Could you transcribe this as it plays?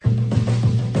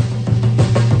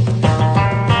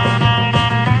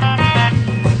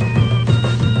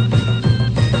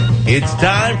It's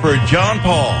time for John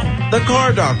Paul, the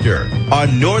Car Doctor,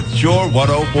 on North Shore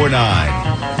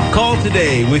 1049. Call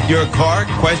today with your car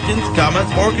questions,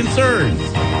 comments, or concerns.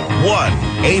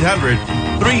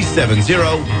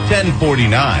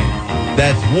 1-800-370-1049.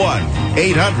 That's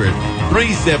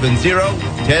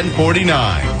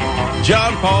 1-800-370-1049.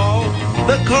 John Paul,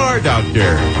 the Car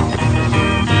Doctor.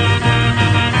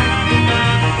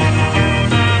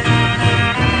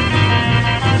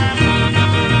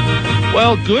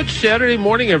 Well, good Saturday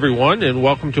morning, everyone, and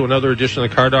welcome to another edition of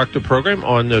the Car Doctor program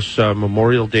on this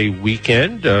Memorial Day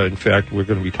weekend. In fact, we're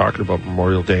going to be talking about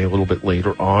Memorial Day a little bit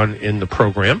later on in the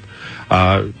program.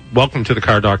 Welcome to the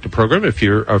Car Doctor program. If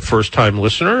you're a first-time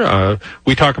listener,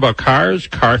 we talk about cars,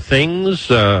 car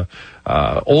things,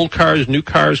 old cars, new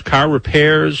cars, car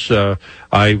repairs.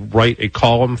 I write a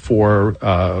column for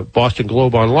Boston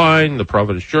Globe Online, the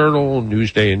Providence Journal,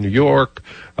 Newsday in New York,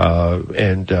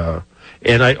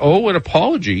 and I owe an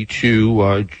apology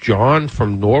to John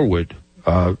from Norwood.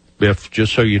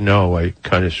 Just so you know, I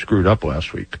kind of screwed up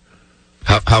last week.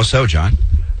 How so, John?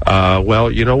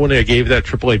 Well, you know when I gave that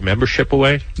AAA membership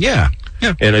away? Yeah.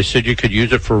 And I said you could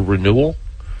use it for renewal.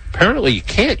 Apparently you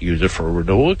can't use it for a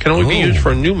renewal. It can only be used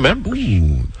for new members.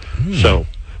 So,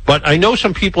 but I know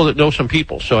some people that know some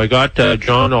people, so I got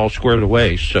John all squared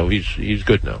away. So he's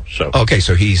good now. So okay,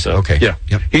 so he's okay. Yeah,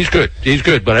 yep. He's good.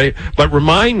 But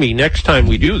remind me next time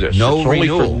we do this. No it's only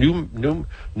renewal. For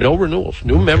no renewals,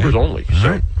 new members only. All so,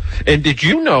 right. And did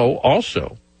you know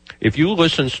also, if you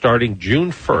listen starting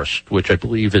June 1st, which I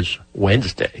believe is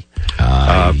Wednesday,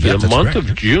 for the month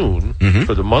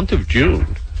of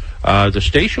June, the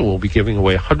station will be giving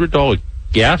away a $100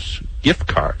 gas gift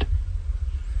card.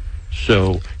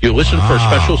 So you listen for a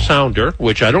special sounder,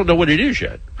 which I don't know what it is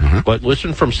yet, but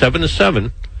listen from 7 to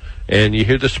 7, and you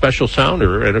hear the special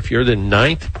sounder, and if you're the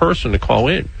 9th person to call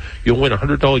in, you'll win a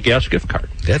 $100 gas gift card.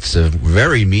 That's a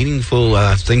very meaningful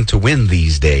thing to win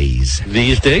these days.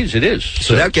 These days, it is.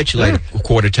 So that'll get you like a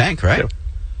quarter tank, right?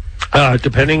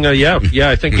 Depending,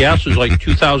 I think gas is like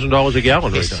 $2,000 a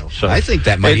gallon right now. So I think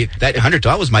that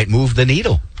 $100 might move the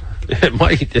needle. It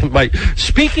might.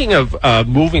 Speaking of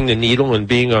moving the needle and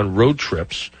being on road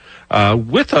trips,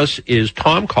 with us is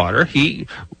Tom Cotter. He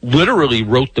literally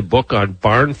wrote the book on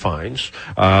barn finds.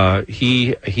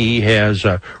 He has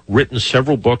written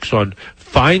several books on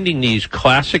finding these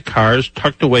classic cars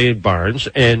tucked away in barns,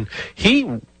 and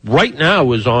he right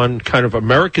now is on kind of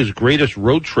America's greatest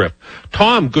road trip.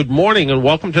 Tom, good morning, and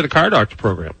welcome to the Car Doctor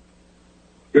program.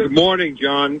 Good morning,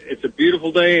 John. It's a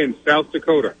beautiful day in South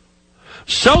Dakota.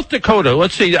 South Dakota.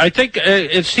 Let's see. I think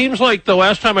it seems like the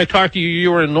last time I talked to you,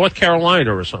 you were in North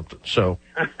Carolina or something. So,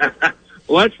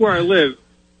 well, that's where I live.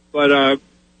 But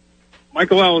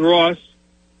Michael Allen Ross,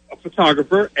 a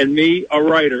photographer, and me, a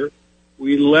writer,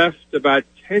 we left about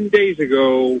 10 days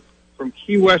ago from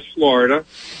Key West, Florida,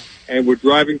 and we're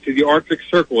driving to the Arctic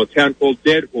Circle, a town called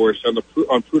Dead Horse on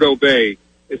Prudhoe Bay.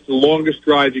 It's the longest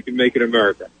drive you can make in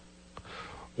America.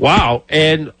 Wow.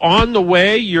 And on the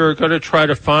way, you're going to try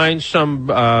to find some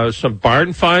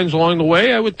barn finds along the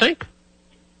way, I would think?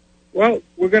 Well,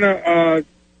 we're going to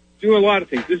do a lot of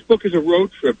things. This book is a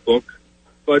road trip book,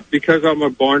 but because I'm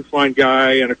a barn find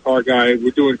guy and a car guy,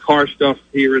 we're doing car stuff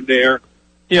here and there.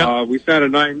 Yeah. We found a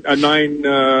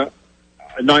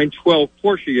 912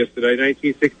 Porsche yesterday,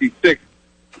 1966.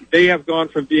 They have gone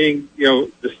from being,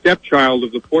 the stepchild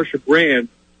of the Porsche brand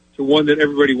to one that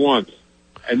everybody wants.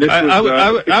 And this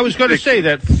I was going to say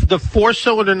that the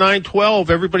 4-cylinder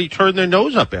 912, everybody turned their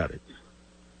nose up at it.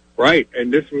 Right,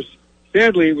 and this was,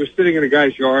 sadly, it was sitting in a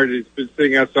guy's yard. It's been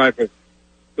sitting outside for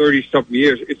 30-something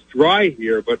years. It's dry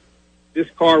here, but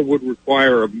this car would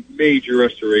require a major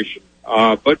restoration.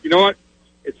 But you know what?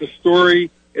 It's a story.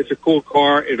 It's a cool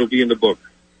car. It'll be in the book.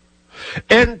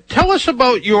 And tell us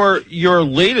about your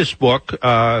latest book.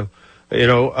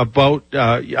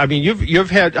 You've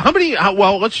had how many?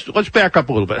 Well, let's back up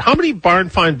a little bit. How many barn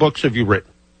find books have you written?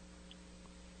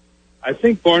 I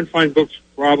think barn find books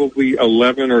probably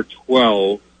 11 or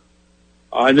 12,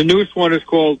 and the newest one is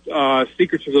called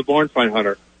Secrets of the Barn Find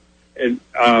Hunter. And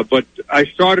but I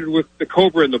started with the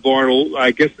Cobra in the barn,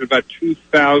 I guess, in about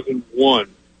 2001.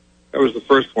 That was the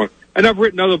first one, and I've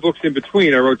written other books in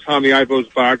between. I wrote Tommy Ivo's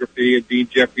biography and Dean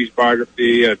Jeffrey's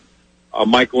biography, and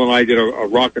Michael and I did a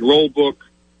rock and roll book,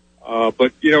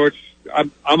 but I'm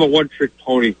a one-trick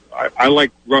pony. I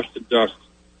like rust and dust.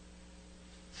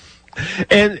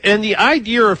 And the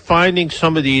idea of finding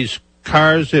some of these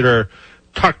cars that are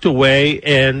tucked away,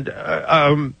 and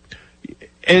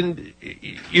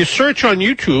you search on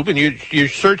YouTube, and you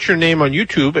search your name on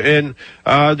YouTube, and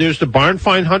there's the Barn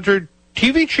Find Hunter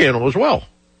TV channel as well.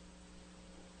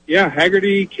 Yeah,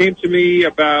 Haggerty came to me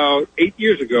about 8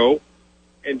 years ago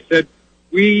and said,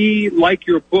 we like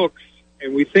your books,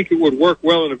 and we think it would work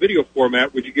well in a video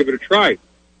format. Would you give it a try?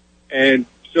 And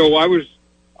so I was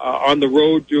on the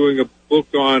road doing a book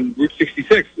on Route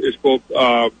 66. It's called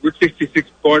Route 66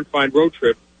 Barn Find Road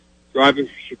Trip, driving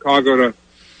from Chicago to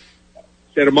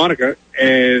Santa Monica.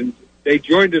 And they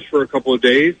joined us for a couple of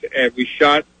days, and we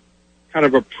shot kind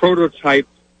of a prototype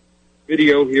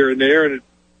video here and there. And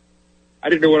I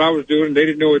didn't know what I was doing, and they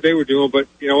didn't know what they were doing. But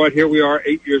you know what? Here we are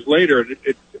 8 years later, and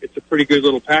it's a pretty good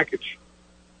little package.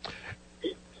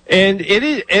 And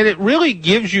it really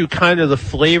gives you kind of the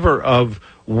flavor of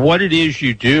what it is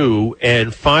you do,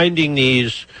 and finding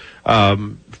these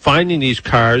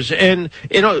cars. And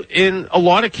in a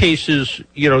lot of cases,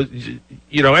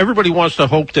 everybody wants to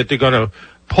hope that they're going to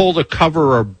pull the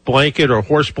cover or blanket or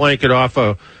horse blanket off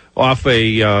a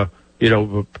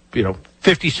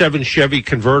 57 Chevy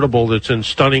convertible that's in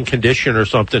stunning condition or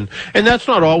something. And that's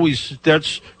not always,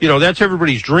 that's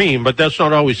everybody's dream, but that's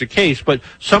not always the case. But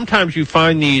sometimes you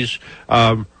find these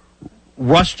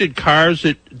rusted cars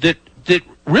that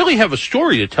really have a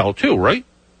story to tell too, right?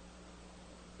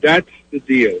 That's the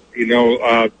deal,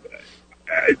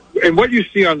 and what you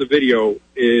see on the video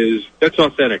that's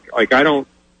authentic. Like I don't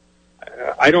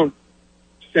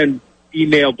send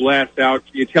email blasts out.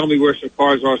 You tell me where some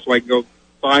cars are so I can go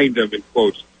find them, in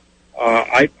quotes.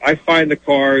 I find the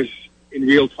cars in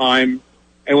real time,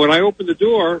 and when I open the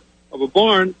door of a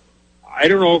barn, I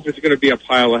don't know if it's going to be a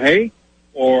pile of hay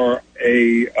or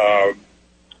a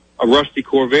rusty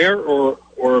Corvair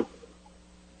or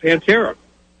Pantera.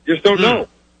 Just don't know.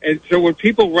 And so when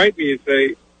people write me and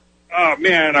say, "Oh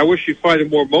man, I wish you'd find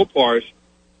more Mopars,"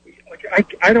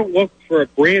 like I don't look for a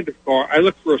brand of car. I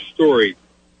look for a story.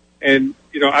 And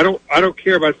I don't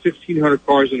care about 1,500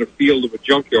 cars in a field of a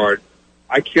junkyard.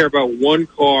 I care about one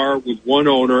car with one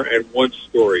owner and one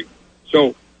story.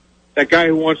 So that guy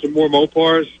who wants some more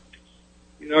Mopars,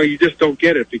 you just don't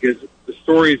get it, because the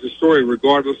story is the story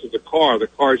regardless of the car. The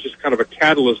car is just kind of a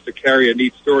catalyst to carry a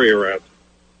neat story around.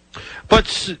 But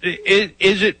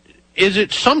is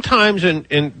it sometimes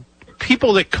in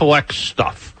people that collect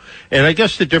stuff? And I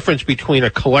guess the difference between a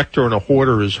collector and a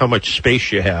hoarder is how much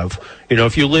space you have.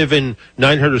 If you live in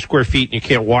 900 square feet and you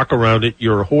can't walk around it,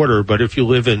 you're a hoarder. But if you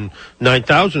live in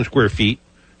 9,000 square feet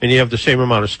and you have the same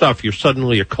amount of stuff, you're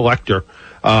suddenly a collector.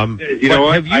 You know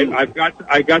what? I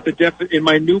got the in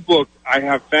my new book. I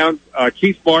have found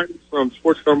Keith Martin from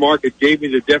Sports Car Market gave me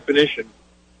the definition.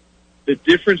 The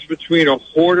difference between a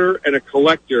hoarder and a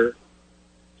collector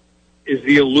is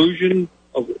the illusion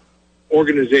of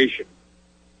organization.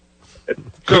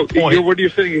 So what you're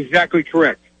saying is exactly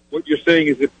correct. What you're saying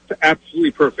is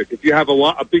absolutely perfect. If you have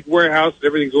a big warehouse and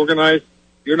everything's organized,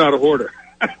 you're not a hoarder,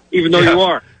 even though you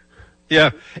are.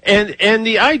 Yeah, and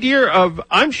the idea of,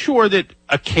 I'm sure that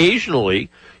occasionally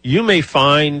you may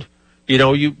find,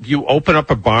 you open up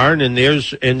a barn and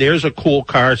there's a cool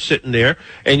car sitting there,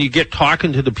 and you get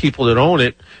talking to the people that own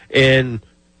it, and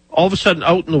all of a sudden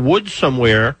out in the woods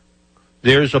somewhere,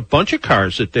 there's a bunch of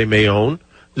cars that they may own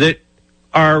that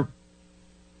are,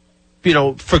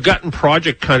 forgotten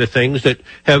project kind of things that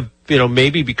have,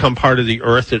 maybe become part of the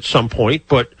earth at some point,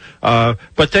 but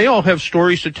they all have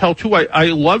stories to tell too. I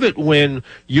love it when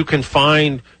you can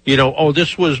find,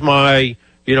 this was my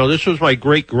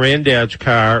great granddad's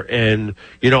car, and,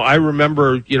 I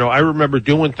remember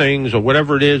doing things, or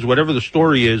whatever it is, whatever the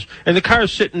story is, and the car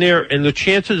is sitting there, and the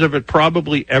chances of it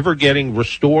probably ever getting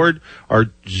restored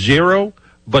are zero.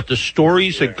 But the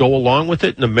stories that go along with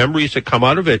it and the memories that come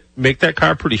out of it make that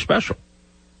car pretty special.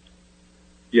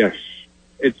 Yes.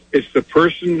 It's the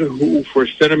person who, for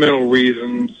sentimental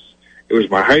reasons, it was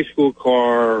my high school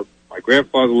car, my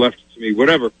grandfather left it to me,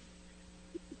 whatever.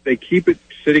 They keep it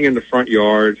sitting in the front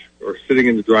yard or sitting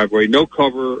in the driveway, no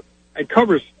cover. And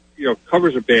covers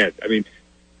are bad. I mean,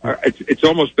 it's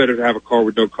almost better to have a car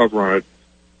with no cover on it.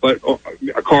 But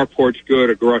a carport's good,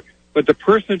 a garage. But the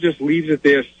person just leaves it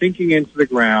there sinking into the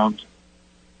ground,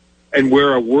 and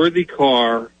where a worthy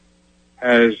car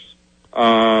has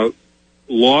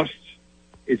lost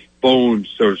its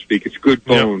bones, so to speak, its good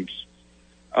bones.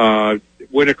 Yep.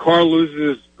 When a car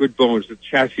loses good bones, the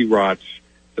chassis rots,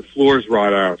 the floors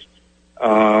rot out.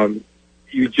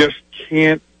 You just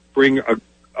can't bring a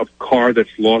car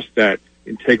that's lost that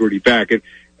integrity back. And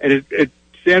it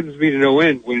saddens me to no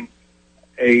end when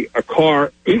a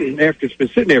car, after it's been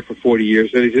sitting there for 40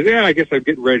 years, and he says, "Yeah, I guess I'm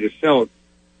getting ready to sell it."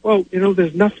 Well,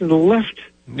 there's nothing left.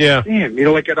 Yeah. Damn,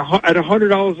 like at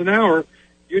 $100 an hour,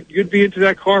 you'd be into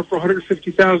that car for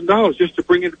 $150,000 just to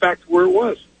bring it back to where it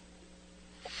was.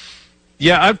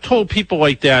 Yeah, I've told people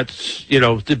like that,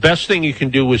 the best thing you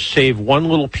can do is save one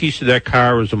little piece of that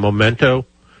car as a memento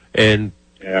and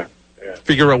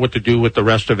figure out what to do with the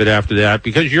rest of it after that,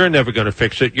 because you're never going to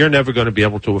fix it. You're never going to be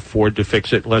able to afford to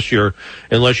fix it unless you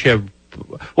have,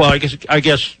 well, I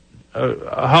guess,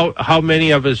 how many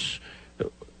of us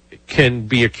can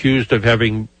be accused of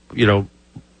having,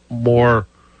 more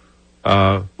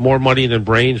money than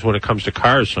brains when it comes to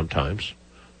cars sometimes.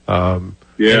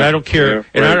 And I don't care.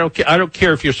 I don't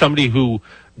care if you're somebody who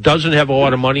doesn't have a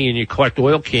lot of money and you collect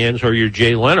oil cans, or you're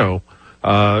Jay Leno.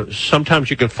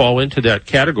 Sometimes you can fall into that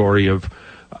category of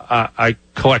I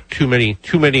collect too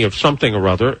many of something or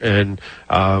other, and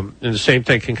the same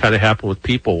thing can kind of happen with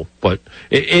people. But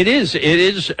it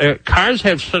is cars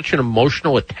have such an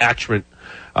emotional attachment.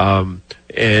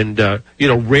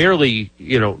 Rarely,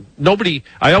 nobody,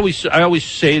 I always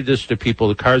say this to people,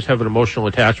 the cars have an emotional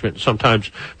attachment. Sometimes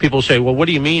people say, well, what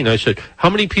do you mean? I said, how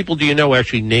many people do you know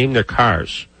actually name their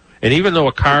cars? And even though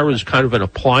a car is kind of an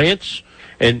appliance,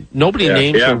 and nobody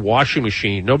names their washing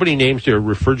machine, nobody names their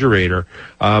refrigerator,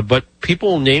 but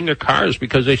people name their cars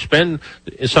because they spend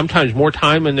sometimes more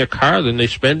time in their car than they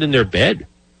spend in their bed.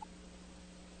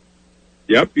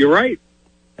 Yep, you're right.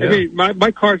 Yeah. I mean,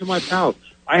 my cars are my pals.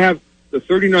 I have the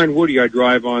 39 Woody I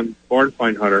drive on Barn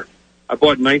Find Hunter. I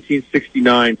bought in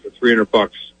 1969 for $300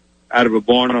 out of a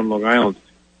barn on Long Island.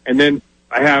 And then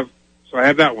I have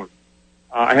that one.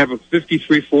 I have a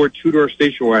 53 Ford two-door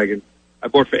station wagon I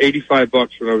bought for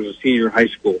 $85 when I was a senior in high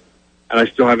school. And I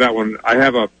still have that one. I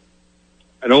have an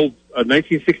old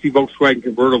 1960 Volkswagen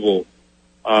convertible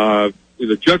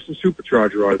with a Judson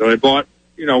supercharger on it that I bought,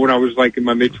 when I was like in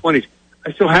my mid-20s.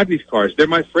 I still have these cars. They're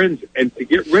my friends. And to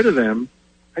get rid of them,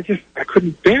 I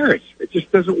couldn't bear it. It just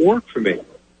doesn't work for me.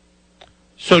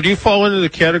 So do you fall into the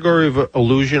category of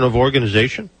illusion of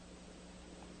organization?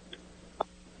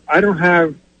 I don't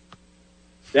have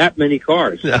that many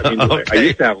cars. I mean, Okay. I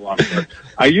used to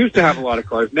have a lot of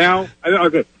cars. Now,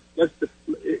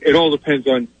 it all depends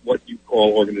on what you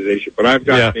call organization. But I've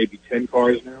got maybe 10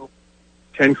 cars now.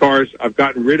 10 cars. I've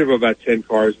gotten rid of about 10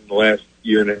 cars in the last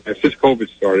year and a half since COVID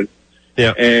started.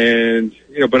 Yeah. And,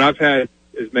 but I've had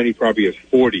as many probably as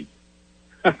 40.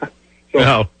 So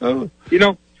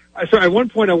at one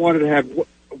point I wanted to have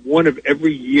one of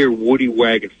every year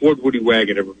Ford Woody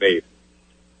wagon ever made.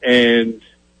 And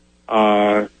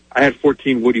I had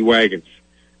 14 Woody wagons.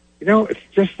 It's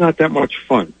just not that much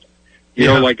fun.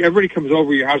 Like everybody comes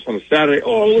over your house on a Saturday.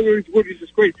 Oh, look at these Woodies,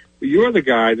 it's great. But you're the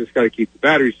guy that's got to keep the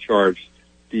batteries charged,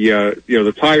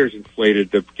 the tires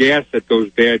inflated, the gas that goes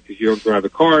bad because you don't drive the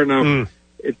car enough.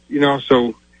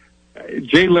 So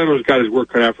Jay Leno's got his work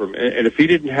cut out for him. And if he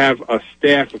didn't have a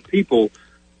staff of people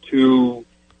to,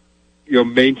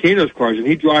 maintain those cars, and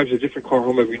he drives a different car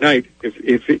home every night,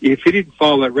 if he didn't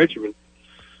follow that regimen,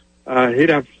 he'd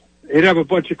have a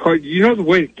bunch of cars. You know the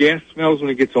way gas smells when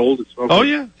it gets old? It smells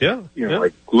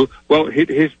like glue. Well,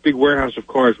 his big warehouse of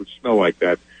cars would smell like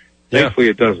that. Thankfully,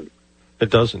 it doesn't. It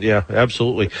doesn't, yeah,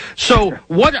 absolutely. So,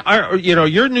 what are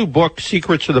your new book,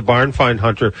 Secrets of the Barn Find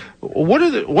Hunter? What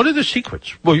are the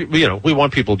secrets? Well, we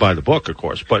want people to buy the book, of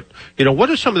course, but what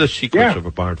are some of the secrets of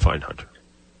a barn find hunter?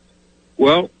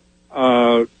 Well,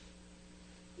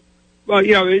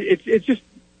 it's just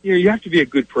you have to be a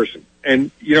good person,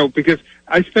 and because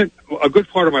I spent a good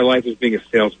part of my life as being a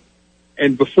salesman,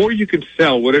 and before you can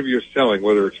sell whatever you're selling,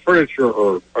 whether it's furniture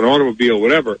or an automobile,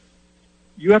 whatever,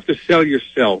 you have to sell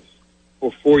yourself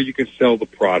before you can sell the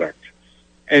product.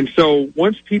 And so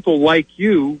once people like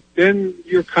you, then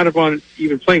you're kind of on an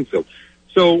even playing field.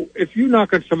 So if you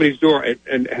knock on somebody's door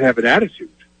and have an attitude,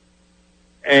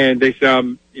 and they say, I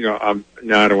don't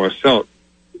want to sell it.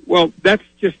 Well, that's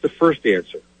just the first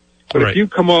answer. But if you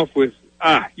come off with,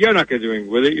 you're not going to do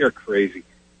anything with it, you're crazy.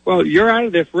 Well, you're out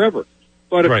of there forever.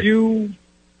 But if you,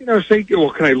 say, well,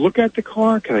 can I look at the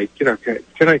car? Can I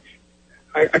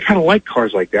kind of like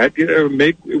cars like that.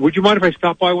 Would you mind if I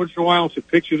stop by once in a while and take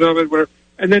pictures of it, whatever?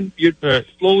 And then you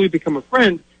slowly become a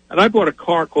friend. And I bought a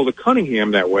car called a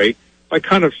Cunningham that way by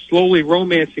kind of slowly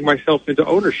romancing myself into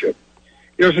ownership.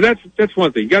 So that's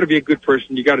one thing. You got to be a good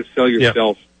person. You got to sell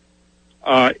yourself.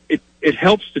 It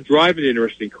helps to drive an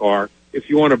interesting car if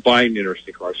you want to buy an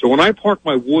interesting car. So when I park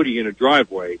my Woody in a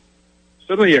driveway,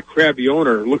 suddenly a crabby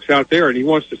owner looks out there and he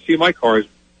wants to see my car as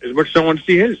much as I want to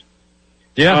see his.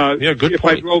 Good point. If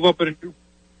I drove up in a new,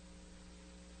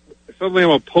 suddenly I'm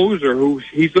a poser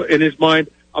he's in his mind,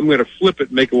 I'm going to flip it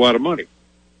and make a lot of money.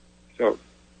 So,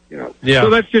 so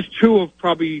that's just two of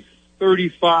probably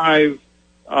 35,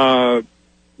 depending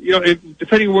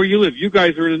on where you live. You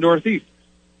guys are in the Northeast.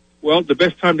 Well, the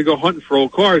best time to go hunting for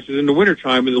old cars is in the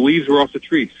wintertime when the leaves are off the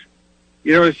trees.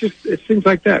 It's things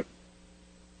like that.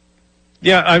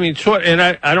 Yeah, I mean, so, and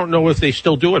I don't know if they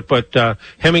still do it, but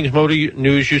Hemmings Motor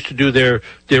News used to do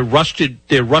their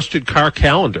rusted car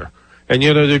calendar, and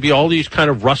there'd be all these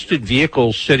kind of rusted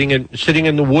vehicles sitting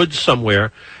in the woods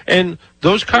somewhere, and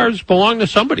those cars belong to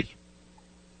somebody.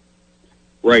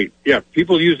 Right. Yeah.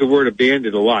 People use the word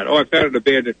abandoned a lot. Oh, I found it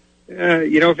abandoned.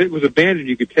 If it was abandoned,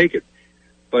 you could take it,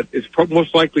 but it's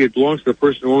most likely it belongs to the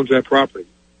person who owns that property.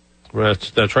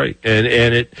 That's right, and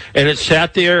it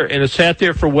sat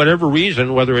there for whatever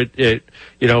reason, whether it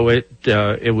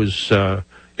was I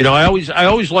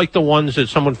always like the ones that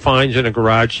someone finds in a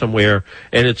garage somewhere,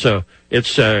 and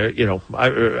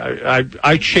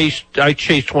I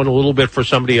chased one a little bit for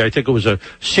somebody. I think it was a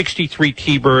 '63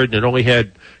 T-Bird, and it only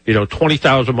had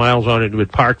 20,000 miles on it. It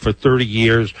had parked for 30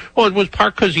 years. Well, it was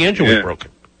parked because the engine was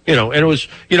broken. And it was,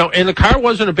 and the car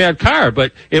wasn't a bad car,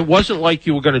 but it wasn't like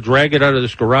you were going to drag it out of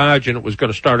this garage and it was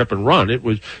going to start up and run. It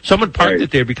was, someone parked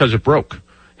it there because it broke.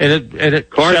 And it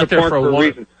cars sat there for a long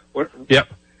reason. Yep.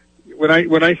 When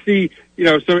I see,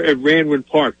 so it ran when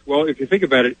parked. Well, if you think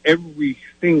about it, every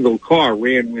single car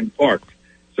ran when parked.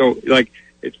 So,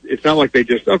 it's not like they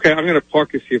just, okay, I'm going to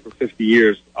park this here for 50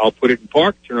 years. I'll put it in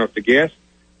park, turn off the gas.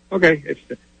 Okay.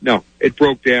 No, it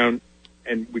broke down.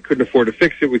 And we couldn't afford to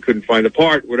fix it. We couldn't find the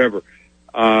part, whatever.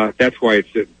 That's why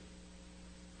it's sitting.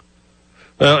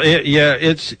 Well,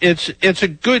 it's a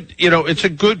good, it's a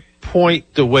good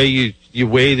point the way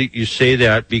that you say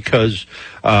that, because,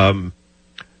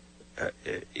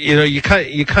 you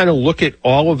kind of look at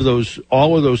all of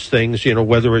those things,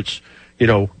 whether it's,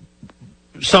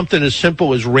 something as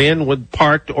simple as ran when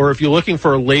parked, or if you're looking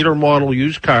for a later model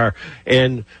used car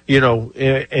and you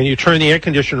turn the air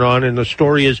conditioner on and the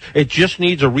story is it just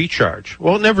needs a recharge.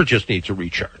 Well, it never just needs a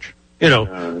recharge.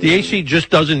 The AC just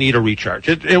doesn't need a recharge.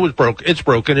 It was broke. It's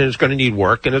broken, and it's going to need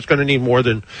work, and it's going to need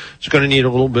a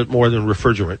little bit more than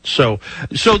refrigerant. So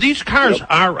these cars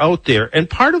are out there, and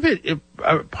part of it,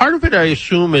 I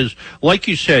assume, is like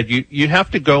you said, you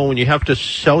have to go and you have to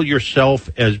sell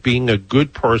yourself as being a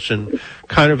good person,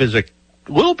 kind of as a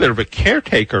little bit of a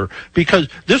caretaker, because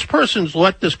this person's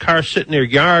let this car sit in their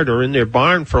yard or in their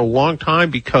barn for a long time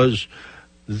because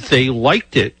they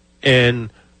liked it,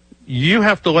 and you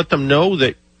have to let them know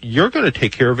that you're going to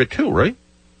take care of it too, right?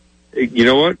 You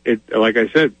know what? Like I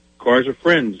said, cars are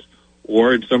friends,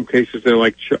 or in some cases they're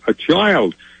like a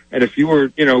child. And if you were,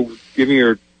 giving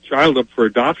your child up for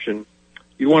adoption,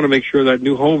 you want to make sure that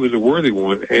new home is a worthy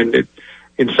one. And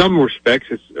in some respects,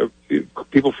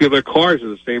 people feel their cars are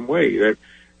the same way.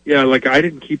 Like I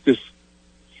didn't keep this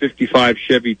 '55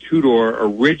 Chevy two-door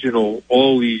original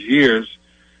all these years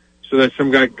so that some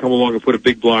guy can come along and put a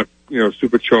big block,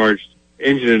 supercharged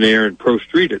engine in there and pro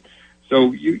street it.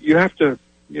 So you have to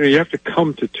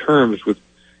come to terms with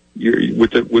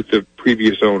the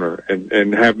previous owner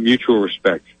and have mutual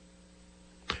respect.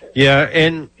 Yeah,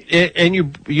 and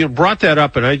you brought that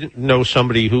up, and I know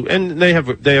somebody who, and they have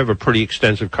a pretty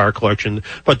extensive car collection,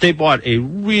 but they bought a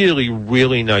really,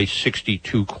 really nice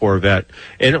 '62 Corvette,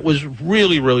 and it was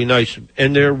really, really nice,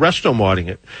 and they're resto-modding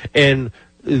it, and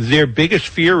their biggest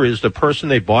fear is the person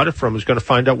they bought it from is going to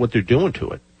find out what they're doing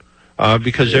to it,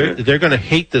 because they're going to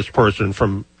hate this person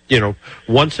from,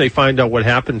 once they find out what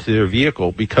happened to their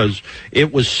vehicle, because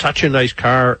it was such a nice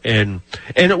car, and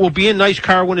it will be a nice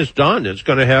car when it's done. It's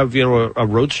going to have, a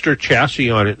Roadster chassis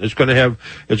on it. It's going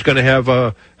to have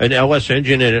an LS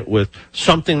engine in it with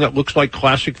something that looks like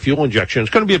classic fuel injection. It's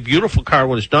going to be a beautiful car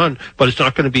when it's done, but it's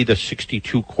not going to be the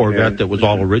 '62 Corvette that was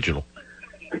all original.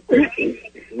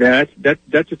 Yeah,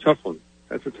 that's a tough one.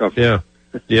 That's a tough one.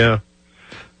 Yeah.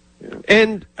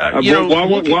 And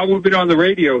while we've been on the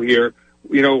radio here,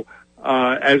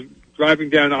 as driving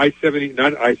down Highway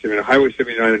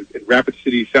 79 in Rapid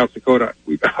City, South Dakota,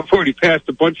 I've already passed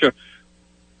a bunch of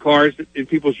cars in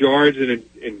people's yards and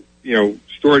in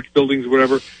storage buildings,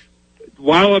 whatever.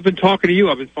 While I've been talking to you,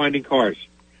 I've been finding cars.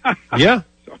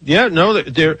 Yeah, no,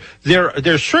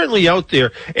 they're certainly out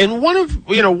there. And one of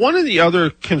the other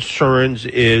concerns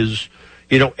is,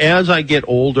 as I get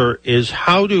older, is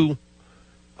how to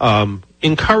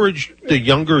encourage the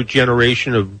younger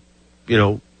generation of,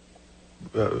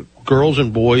 girls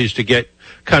and boys to get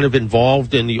kind of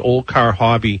involved in the old car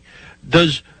hobby.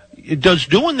 Does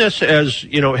doing this as,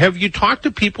 have you talked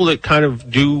to people that kind of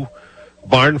do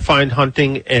barn find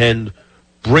hunting and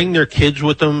bring their kids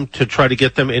with them to try to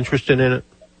get them interested in it?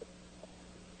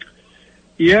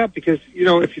 Yeah, because,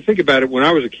 if you think about it, when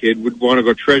I was a kid, we'd want to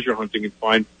go treasure hunting and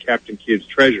find Captain Kidd's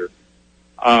treasure.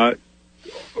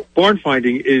 Barn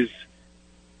finding is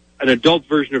an adult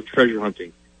version of treasure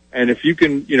hunting. And if you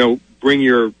can, bring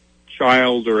your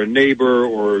child or a neighbor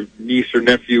or niece or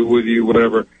nephew with you,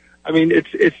 whatever, I mean,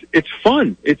 it's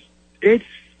fun. It's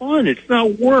fun. It's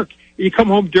not work. You come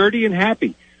home dirty and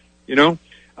happy, you know.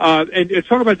 And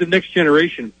talk about the next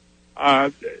generation.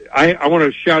 I want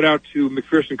to shout out to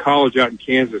McPherson College out in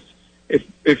Kansas.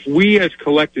 If we as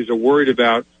collectors are worried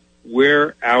about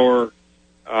where our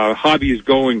hobby is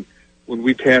going when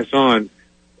we pass on,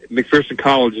 McPherson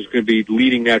College is going to be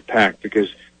leading that pack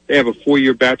because they have a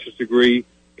 4-year bachelor's degree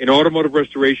in automotive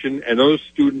restoration, and those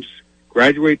students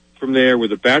graduate from there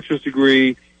with a bachelor's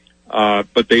degree,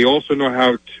 but they also know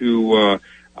how to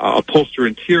upholster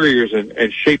interiors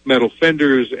and shape metal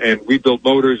fenders and rebuild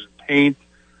motors and paint.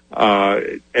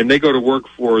 And they go to work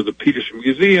for the Peterson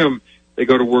Museum. They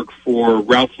go to work for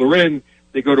Ralph Lauren.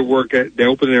 They go to work they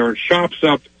open their own shops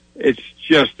up. It's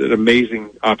just an amazing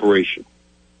operation.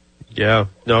 Yeah,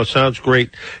 no, sounds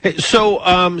great. Hey,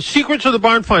 so, Secrets of the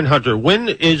Barn Find Hunter, when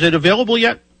is it available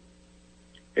yet?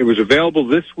 It was available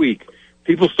this week.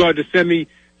 People started to send me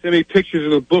pictures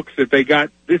of the books that they got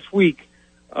this week.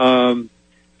 So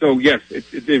yes,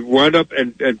 it wound up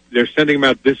and they're sending them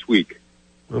out this week.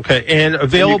 Okay, and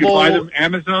available. And you can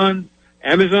buy them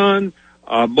Amazon,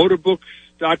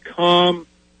 motorbooks.com.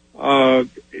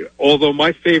 Although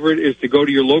my favorite is to go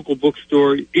to your local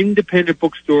bookstore, independent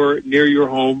bookstore near your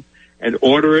home, and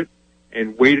order it,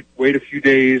 and wait a few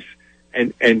days,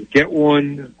 and get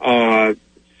one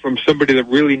from somebody that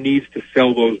really needs to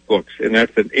sell those books, and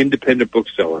that's an independent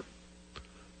bookseller.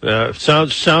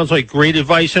 Sounds like great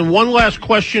advice. And one last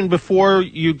question before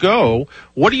you go: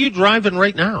 what are you driving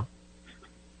right now?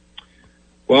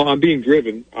 Well, I'm being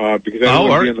driven because I don't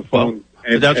want to be on the phone.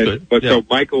 Well, that's good. But yeah. So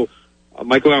Michael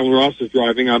Allen Ross is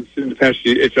driving. I'm sitting in the passenger.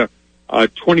 It's a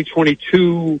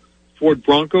 2022 Ford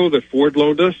Bronco that Ford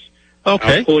loaned us.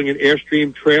 Okay. I'm pulling an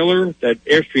Airstream trailer that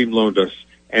Airstream loaned us,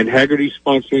 and Haggerty's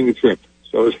sponsoring the trip.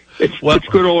 So it's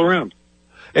good all around.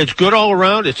 It's good all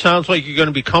around. It sounds like you're going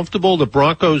to be comfortable. The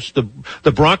Broncos,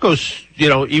 you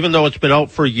know, even though it's been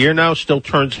out for a year now, still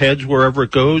turns heads wherever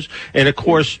it goes. And of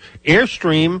course,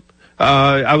 Airstream.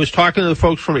 I was talking to the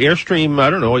folks from Airstream, I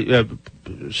don't know,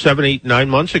 7, 8, 9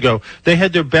 months ago. They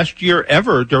had their best year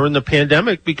ever during the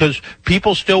pandemic because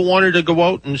people still wanted to go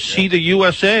out and see the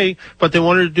USA, but they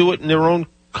wanted to do it in their own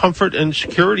comfort and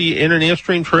security in an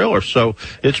Airstream trailer. So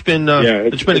it's been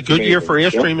it's been a good year for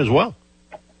Airstream as well.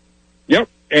 Yep,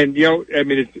 and you know, I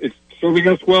mean, it's serving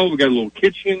us well. We got a little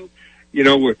kitchen. You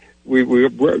know,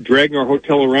 we're dragging our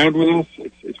hotel around with us.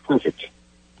 It's perfect.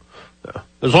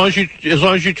 As long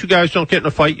as you two guys don't get in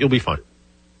a fight, you'll be fine.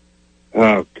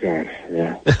 Oh God,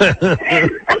 yeah.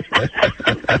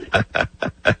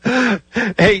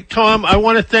 Hey, Tom, I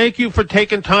want to thank you for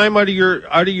taking time out of your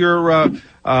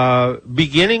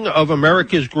beginning of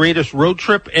America's Greatest Road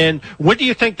Trip. And when do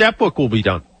you think that book will be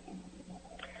done?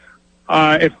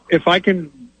 If I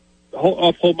can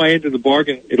uphold my end of the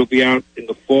bargain, it'll be out in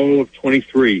the fall of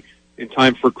 23, in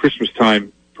time for Christmas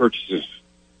time purchases.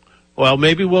 Well,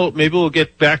 maybe we'll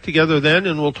get back together then,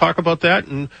 and we'll talk about that.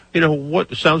 And you know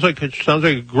what sounds like a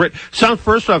great.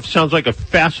 First off, sounds like a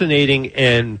fascinating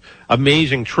and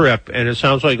amazing trip, and it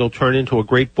sounds like it'll turn into a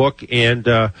great book and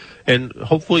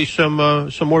hopefully some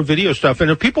more video stuff. And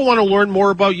if people want to learn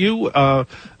more about you,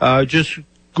 just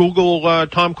Google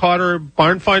Tom Cotter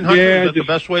Barn Find Hunter. Yeah, is that the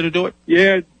best way to do it?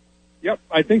 Yeah, yep,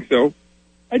 I think so.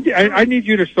 I need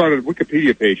you to start a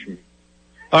Wikipedia page for me.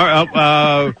 All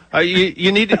right,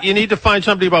 you need to find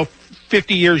somebody about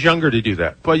 50 years younger to do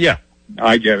that. But yeah,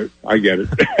 I get it. All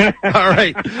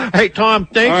right. Hey, Tom,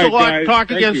 thanks a lot. Guys. Talk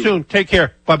again soon. Take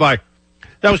care. Bye-bye.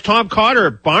 That was Tom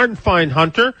Cotter, Barn Find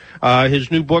Hunter.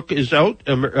 His new book is out,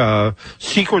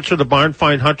 Secrets of the Barn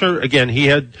Find Hunter. Again, he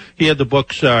had the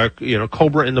books,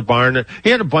 Cobra in the Barn. He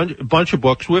had a bunch of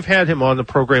books. We've had him on the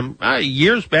program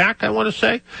years back, I want to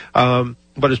say.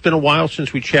 But it's been a while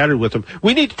since we chatted with him.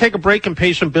 We need to take a break and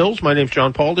pay some bills. My name's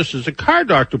John Paul. This is the Car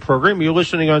Doctor program. You're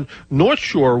listening on North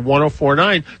Shore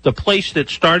 104.9, the place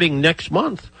that's starting next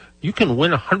month. You can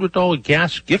win a $100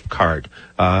 gas gift card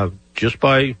just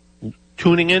by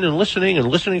tuning in and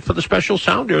listening for the special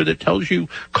sounder that tells you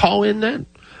call in then.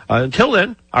 Until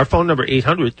then, our phone number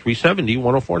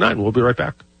 800-370-1049. We'll be right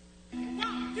back.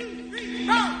 1, 2, 3,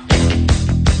 go!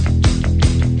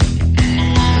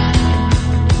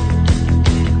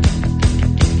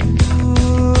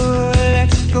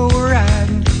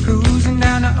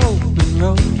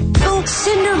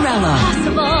 Cinderella.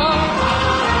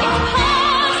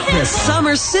 The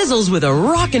summer sizzles with a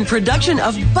rockin' production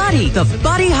of Buddy, the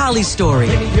Buddy Holly story.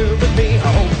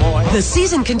 The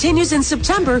season continues in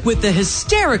September with the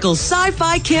hysterical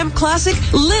sci-fi camp classic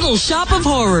Little Shop of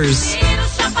Horrors.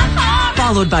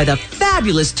 Followed by the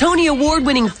fabulous Tony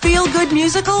Award-winning feel-good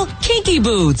musical Kinky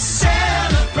Boots.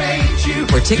 Celebrate you.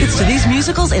 For tickets to these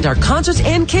musicals and our concerts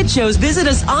and kid shows, visit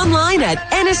us online at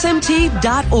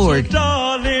nsmt.org.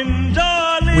 Darling,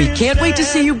 darling, We can't wait to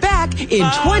see you back in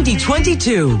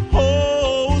 2022.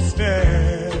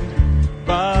 stand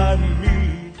by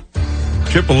me.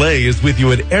 AAA is with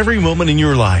you at every moment in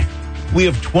your life. We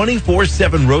have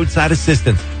 24/7 roadside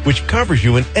assistance, which covers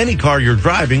you in any car you're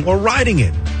driving or riding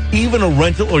in, even a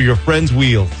rental or your friend's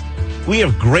wheels. We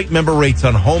have great member rates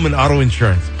on home and auto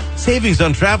insurance, savings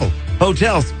on travel,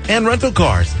 hotels, and rental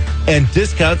cars, and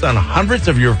discounts on hundreds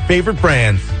of your favorite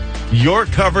brands. You're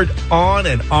covered on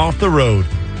and off the road.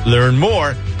 Learn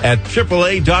more at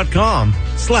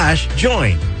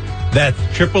AAA.com/join. That's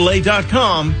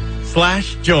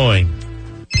AAA.com/join.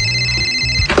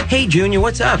 Hey, Junior,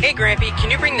 what's up? Hey, Grampy,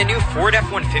 can you bring the new Ford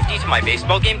F-150 to my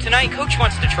baseball game tonight? Coach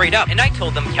wants to trade up, and I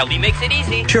told them Kelly makes it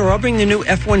easy. Sure, I'll bring the new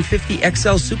F-150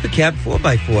 XL Super Cab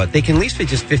 4x4. They can lease for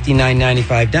just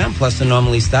 $59.95 down, plus the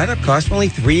normally startup cost of only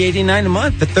 $389 a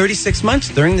month for 36 months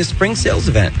during the spring sales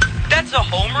event. That's a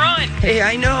home run. Hey,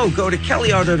 I know. Go to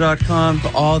kellyauto.com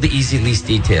for all the easy lease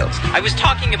details. I was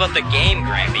talking about the game,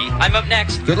 Grampy. I'm up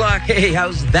next. Good luck. Hey,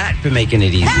 how's that for making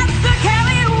it easy? That's the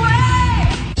Kelly way.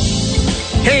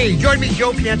 Hey, join me,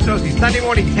 Joe Piantosi, Sunday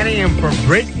morning, 10 a.m. for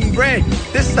Breaking Bread.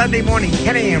 This Sunday morning,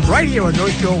 10 a.m. right here on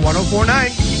North Shore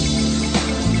 104.9.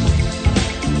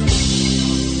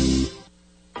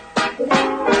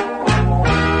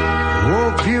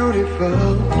 Oh,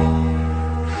 beautiful,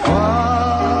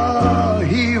 far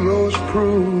heroes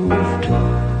proved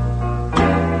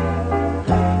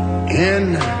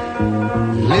in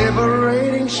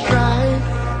liberating strife.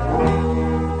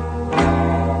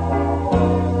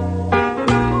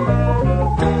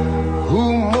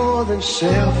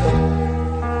 Self,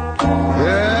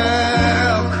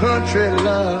 their country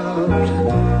loved.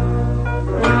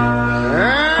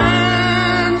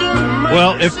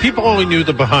 Well, if people only knew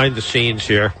the behind the scenes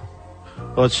here.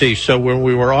 Let's see. So when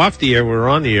we were off the air, we were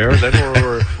on the air. Then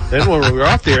when we were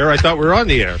off the air, I thought we were on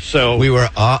the air. So we were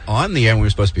on the air, and we were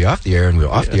supposed to be off the air, and we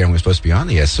were off the air, and we were supposed to be on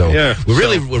the air. So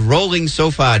we're rolling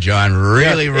so far, John.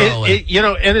 Really rolling.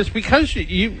 And it's because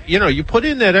you put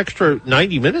in that extra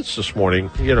 90 minutes this morning.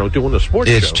 Doing the sports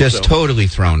show. It's just totally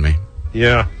thrown me.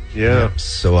 Yeah.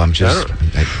 So I'm just.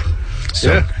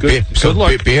 Good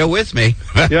luck. Bear with me.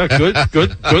 Yeah,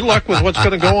 good luck with what's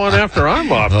going to go on after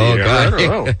I'm off the air. God. I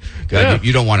don't know. God,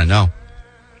 you don't want to know.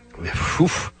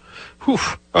 Oof.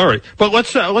 All right, but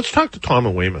let's talk to Tom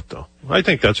in Weymouth, though. I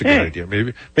think that's a good idea.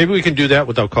 Maybe we can do that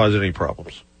without causing any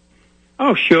problems.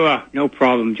 Oh, sure, no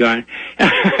problem, John.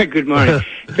 Good morning,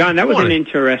 John. That was an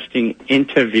interesting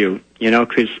interview.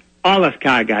 Because all us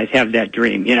car guys have that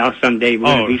dream. Someday we're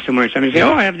going to be somewhere and somebody say,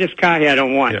 "Oh, I have this car here I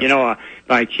don't want." Or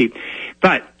buy cheap.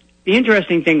 But the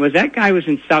interesting thing was that guy was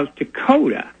in South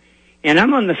Dakota, and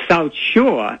I'm on the South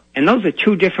Shore, and those are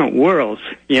two different worlds.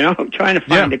 Trying to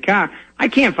find a car, I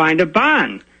can't find a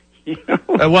barn.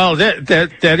 Well,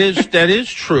 that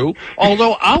is true.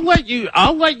 Although I'll let you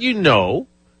know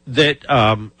that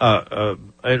an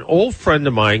old friend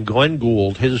of mine, Glenn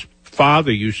Gould, his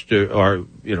father used to,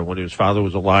 when his father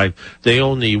was alive, they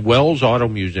owned the Wells Auto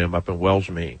Museum up in Wells,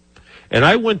 Maine. And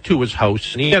I went to his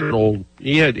house, and he had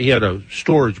a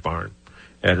storage barn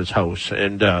at his house,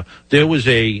 and there was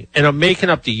and I'm making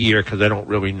up the year because I don't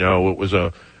really know. It was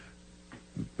a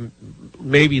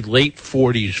maybe late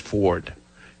 40s Ford,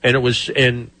 and it was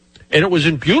in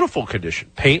beautiful condition.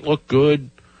 Paint looked good,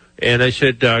 and I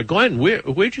said, Glenn,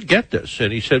 where'd you get this?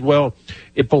 And he said, well,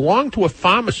 it belonged to a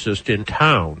pharmacist in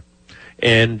town,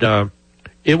 and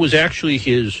it was actually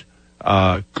his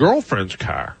girlfriend's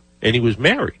car, and he was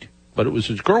married. But it was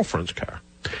his girlfriend's car.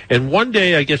 And one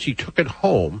day, I guess he took it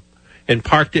home and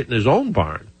parked it in his own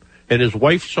barn. And his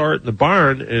wife saw it in the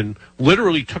barn and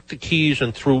literally took the keys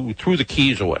and threw the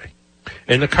keys away.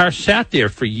 And the car sat there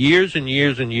for years and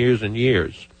years and years and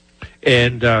years.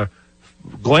 And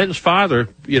Glenn's father,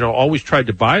 always tried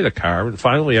to buy the car. And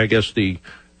finally, I guess the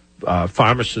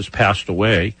pharmacist passed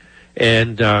away.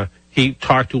 And he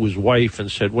talked to his wife and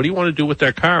said, "What do you want to do with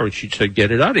that car?" And she said, "Get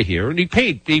it out of here." And he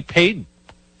paid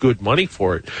good money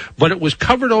for it, but it was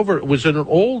covered over. It was in an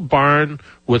old barn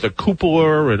with a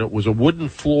cupola, and it was a wooden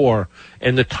floor,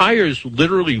 and the tires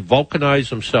literally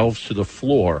vulcanized themselves to the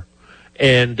floor,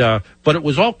 and but it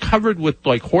was all covered with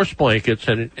like horse blankets,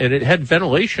 and it had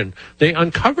ventilation. They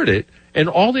uncovered it, and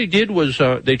all they did was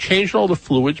they changed all the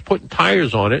fluids, put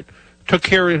tires on it, took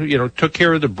care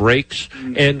of the brakes,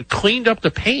 and cleaned up the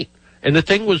paint, and the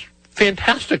thing was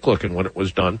fantastic looking when it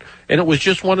was done, and it was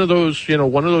just one of those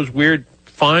weird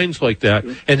finds like that.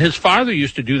 And his father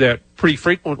used to do that pretty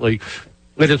frequently.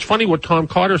 it's funny what Tom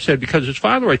Cotter said, because his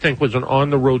father, I think, was an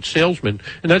on-the-road salesman,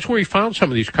 and that's where he found some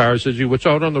of these cars, as he was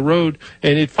out on the road,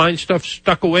 and he'd find stuff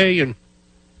stuck away, and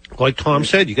like Tom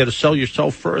said, you got to sell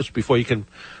yourself first before you can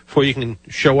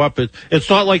show up. It's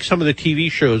not like some of the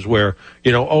TV shows where,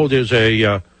 there's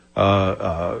a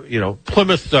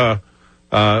Plymouth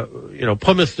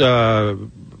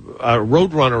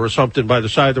Roadrunner or something by the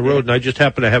side of the road, and I just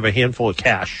happen to have a handful of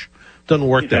cash. Doesn't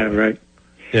work that way. Right.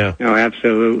 Yeah. No,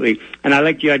 absolutely. And I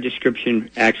like your description,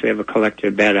 actually, of a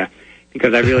collector better,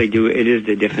 because I really do. It is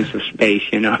the difference of space,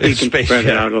 You can spread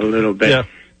it out a little bit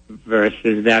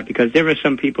versus that, because there are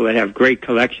some people that have great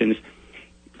collections,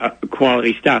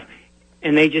 quality stuff,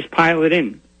 and they just pile it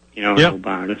in, in a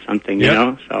barn or something,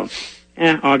 So,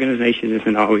 organization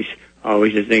isn't always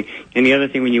the thing. And the other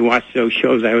thing, when you watch those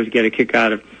shows, I always get a kick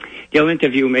out of, they'll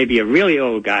interview maybe a really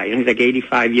old guy, he's like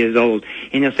 85 years old,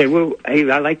 and they'll say, well, hey,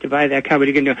 I'd like to buy that car, what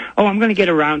are you going to do? Oh, I'm going to get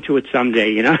around to it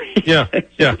someday, Yeah.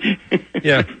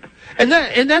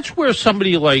 And that's where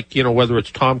somebody like, whether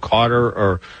it's Tom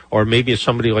Cotter or maybe it's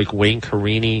somebody like Wayne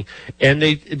Carini, and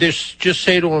they just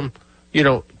say to him,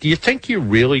 do you think you're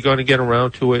really going to get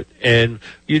around to it? And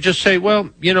you just say, well,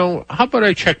 how about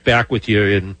I check back with you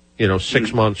in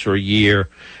 6 months or a year,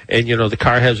 and, the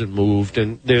car hasn't moved,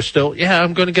 and they're still,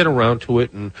 I'm going to get around to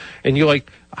it. And you're like,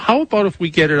 how about if we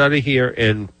get it out of here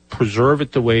and preserve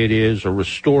it the way it is or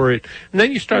restore it? And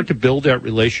then you start to build that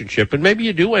relationship, and maybe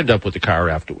you do end up with the car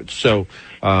afterwards. So,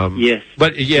 yes.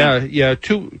 But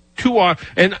too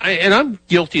and I'm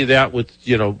guilty of that with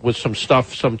some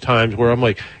stuff sometimes where I'm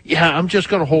like, I'm just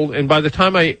going to hold, and by the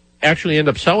time I actually end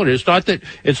up selling it, it's not that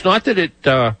it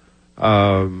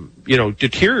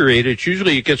deteriorated. It's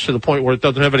usually it gets to the point where it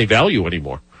doesn't have any value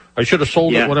anymore. I should have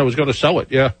sold it when I was going to sell it.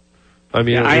 Yeah. I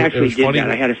mean, I actually did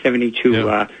that. I had a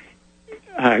 72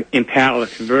 Impala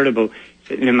convertible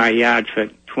sitting in my yard for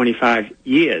 25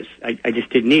 years. I just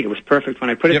didn't need it. It was perfect when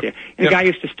I put it there. And the guy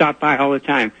used to stop by all the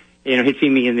time. He'd see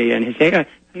me in the end. He'd say,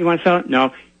 you want to sell it?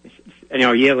 No.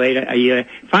 A year later,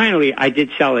 finally, I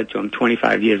did sell it to him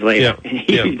 25 years later. And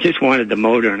he just wanted the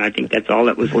motor, and I think that's all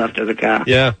that was left of the car.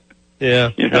 Yeah.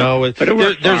 Yeah. No, but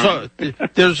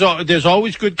there's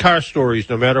always good car stories,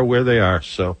 no matter where they are.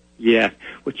 So. Yeah.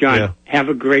 Well, John, have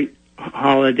a great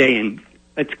holiday, and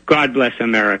God bless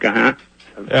America, huh?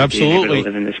 Absolutely. Being able to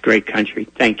live in this great country.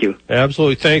 Thank you.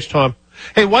 Absolutely. Thanks, Tom.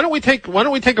 Hey, why don't we take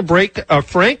a break?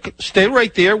 Frank, stay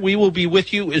right there. We will be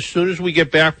with you as soon as we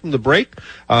get back from the break.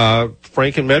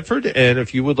 Frank in Medford, and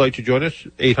if you would like to join us,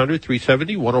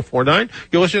 800-370-1049.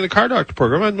 You're listening to the Car Doctor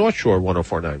program on North Shore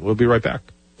 1049. We'll be right back.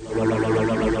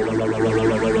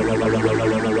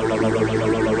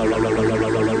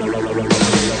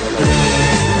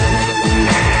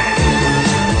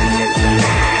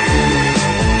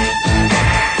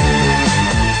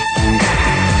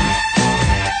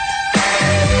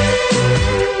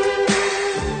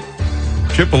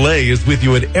 AAA is with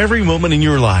you at every moment in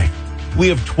your life. We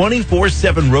have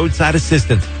 24/7 roadside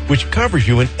assistance, which covers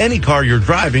you in any car you're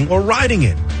driving or riding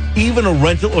in, even a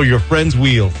rental or your friend's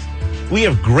wheels. We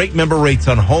have great member rates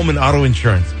on home and auto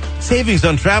insurance, savings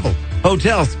on travel,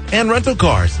 hotels, and rental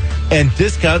cars, and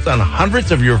discounts on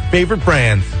hundreds of your favorite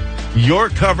brands. You're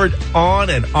covered on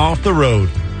and off the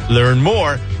road. Learn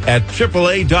more at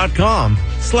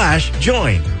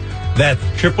AAA.com/join. That's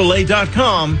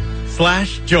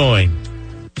AAA.com/join.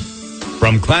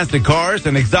 From classic cars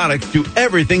and exotics to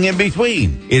everything in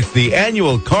between, it's the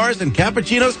annual Cars and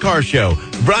Cappuccinos Car Show,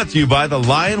 brought to you by the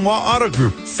Lion Wah Auto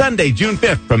Group, Sunday, June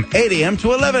 5th from 8 a.m.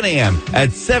 to 11 a.m.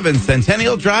 at 7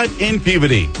 Centennial Drive in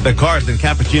Peabody. The Cars and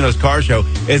Cappuccinos Car Show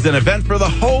is an event for the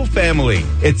whole family.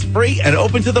 It's free and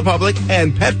open to the public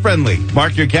and pet-friendly.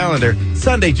 Mark your calendar,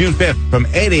 Sunday, June 5th from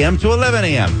 8 a.m. to 11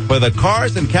 a.m. for the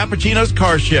Cars and Cappuccinos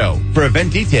Car Show. For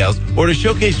event details or to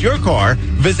showcase your car,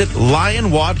 visit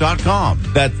lionwah.com.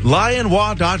 That's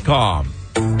lionwah.com.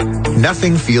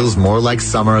 Nothing feels more like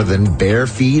summer than bare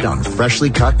feet on freshly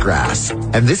cut grass.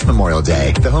 And this Memorial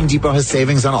Day, the Home Depot has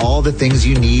savings on all the things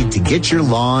you need to get your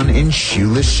lawn in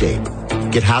shoeless shape.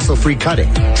 Get hassle-free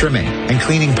cutting, trimming, and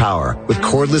cleaning power with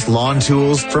cordless lawn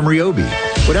tools from Ryobi.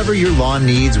 Whatever your lawn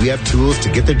needs, we have tools to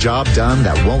get the job done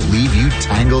that won't leave you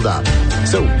tangled up.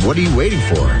 So what are you waiting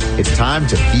for? It's time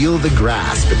to feel the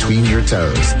grass between your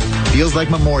toes. Feels like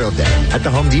Memorial Day at the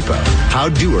Home Depot. How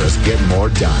doers get more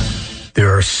done.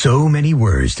 There are so many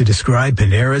words to describe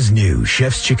Panera's new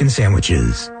Chef's Chicken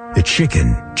Sandwiches. The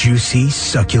chicken, juicy,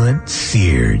 succulent,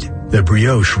 seared. The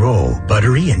brioche roll,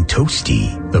 buttery and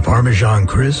toasty. The Parmesan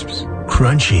crisps,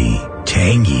 crunchy,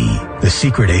 tangy. The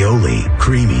secret aioli,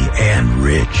 creamy and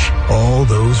rich. All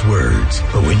those words,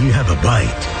 but when you have a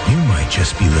bite, you might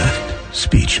just be left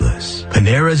speechless.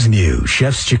 Panera's new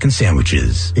Chef's Chicken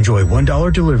Sandwiches. Enjoy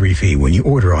 $1 delivery fee when you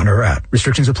order on our app.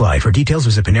 Restrictions apply. For details,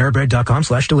 visit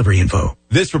PaneraBread.com/delivery info.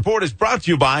 This report is brought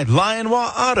to you by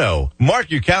Lionwa Auto.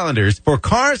 Mark your calendars for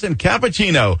Cars and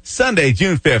Cappuccino, Sunday,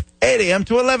 June 5th, 8 a.m.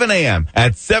 to 11 a.m.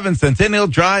 at 7 Centennial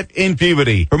Drive in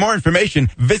Peabody. For more information,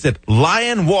 visit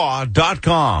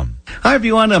lionwa.com. Hi,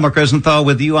 everyone. I'm Mark Rosenthal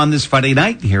with you on this Friday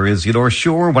night. Here is your North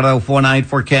Shore 104.9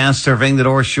 forecast serving the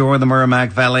North Shore of the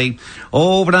Merrimack Valley.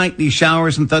 Overnight, these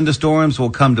showers and thunderstorms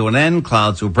will come to an end.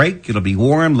 Clouds will break. It'll be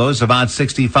warm. Lows about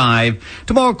 65.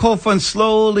 Tomorrow, cold front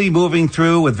slowly moving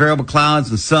through with variable clouds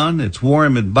and sun. It's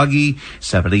warm and buggy.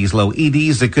 70s, low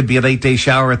 80s. There could be a late day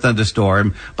shower or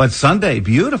thunderstorm. But Sunday,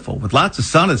 beautiful with lots of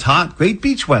sun. It's hot. Great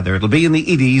beach weather. It'll be in the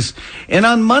 80s. And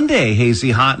on Monday,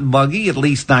 hazy, hot, and buggy. At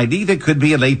least 90. There could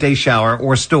be a late day shower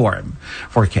or storm.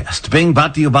 Forecast being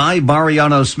brought to you by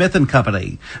Mariano Smith &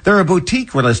 Company. They're a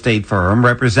boutique real estate firm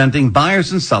representing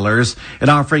buyers and sellers and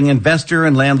offering investor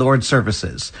and landlord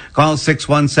services. Call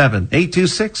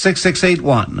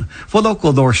 617-826-6681 for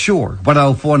local North Shore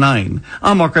 1049.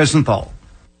 I'm Mark Rosenthal.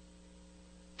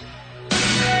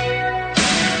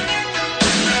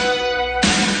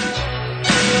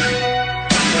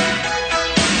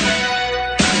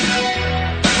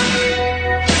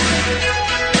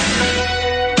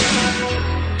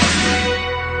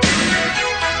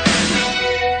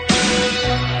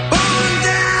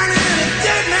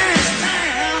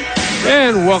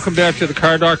 And welcome back to the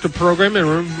Car Doctor program.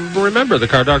 And remember, the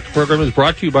Car Doctor program is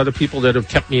brought to you by the people that have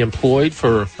kept me employed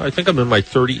for, I think I'm in my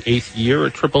 38th year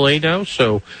at AAA now.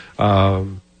 So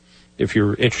if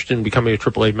you're interested in becoming a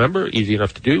AAA member, easy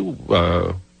enough to do.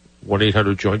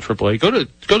 1-800-JOIN-AAA. Go to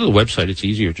the website. It's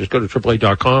easier. Just go to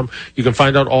AAA.com. You can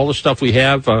find out all the stuff we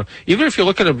have. Even if you're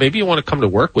looking at, maybe you want to come to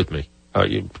work with me.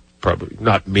 You probably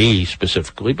not me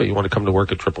specifically, but you want to come to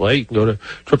work at AAA, you can go to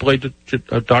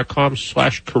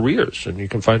AAA.com/careers, and you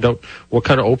can find out what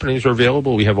kind of openings are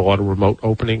available. We have a lot of remote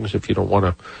openings if you don't want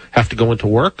to have to go into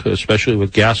work, especially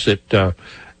with gas at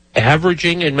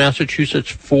averaging in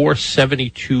Massachusetts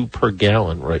 $4.72 per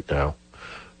gallon right now.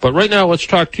 But right now, let's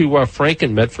talk to Frank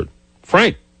in Medford.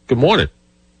 Frank, good morning.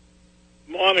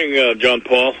 Morning, John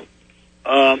Paul.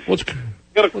 Got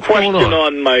a question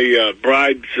on my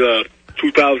bride's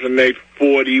 2008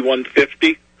 Ford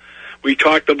E150. We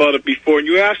talked about it before, and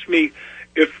you asked me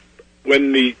if,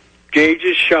 when the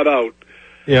gauges shut out,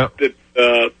 that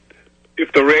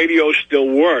if the radio still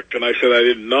worked, and I said I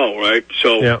didn't know, right?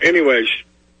 So, anyways,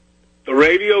 the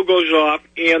radio goes off,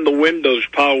 and the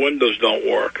power windows don't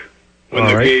work when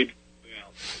the gauge goes down.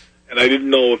 And I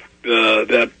didn't know if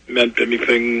that meant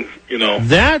anything, you know.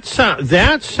 That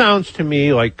sounds to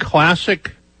me like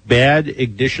classic bad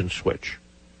ignition switch.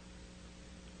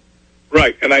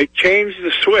 Right, and I changed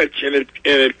the switch, and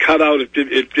it cut out.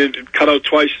 It cut out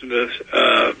twice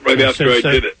right after I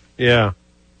did it. Yeah.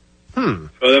 So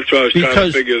that's what I was trying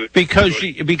to figure.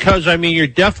 Because I mean, you're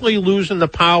definitely losing the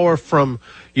power from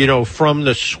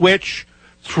the switch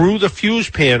through the fuse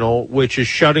panel, which is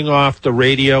shutting off the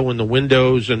radio and the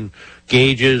windows and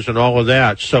gauges and all of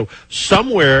that. So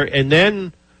somewhere, and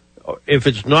then if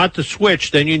it's not the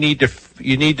switch, then you need to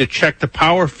check the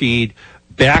power feed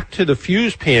back to the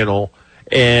fuse panel.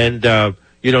 And,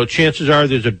 chances are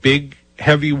there's a big,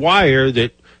 heavy wire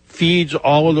that feeds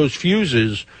all of those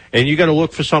fuses, and you got to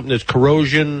look for something that's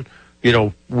corrosion,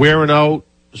 wearing out,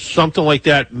 something like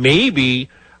that. Maybe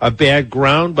a bad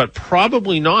ground, but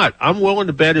probably not. I'm willing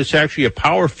to bet it's actually a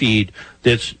power feed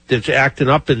that's acting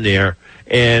up in there.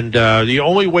 And the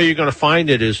only way you're going to find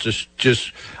it is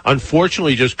just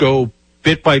unfortunately just go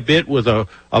bit by bit with a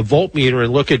voltmeter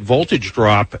and look at voltage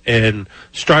drop and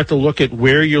start to look at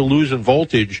where you're losing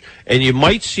voltage. And you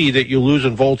might see that you're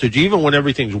losing voltage even when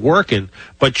everything's working.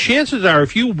 But chances are,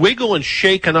 if you wiggle and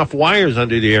shake enough wires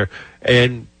under there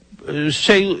and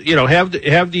say, have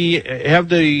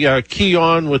the key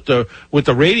on with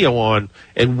the radio on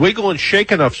and wiggle and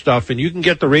shake enough stuff, and you can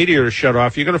get the radio to shut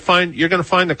off, you're going to find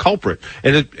the culprit.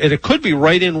 And it could be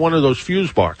right in one of those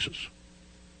fuse boxes.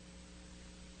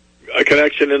 A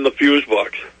connection in the fuse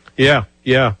box. Yeah.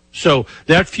 So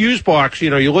that fuse box,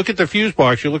 you look at the fuse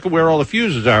box, you look at where all the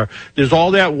fuses are, there's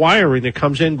all that wiring that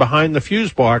comes in behind the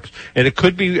fuse box, and it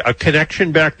could be a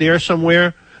connection back there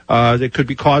somewhere that could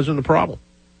be causing the problem.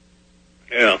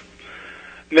 Yeah.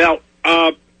 Now,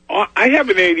 I have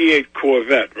an 88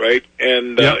 Corvette, right?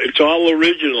 And it's all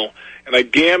original, and I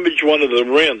damaged one of the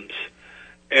rims.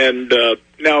 And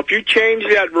now, if you change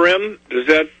that rim, does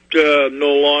that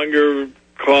no longer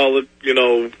call it,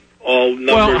 all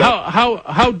numbered up? Well,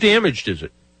 how damaged is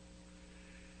it?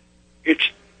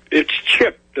 It's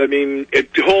chipped. I mean, it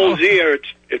holds air.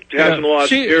 It hasn't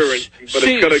lost air, but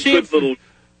it's got a good little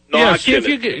notch in it.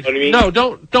 You know what I mean? No,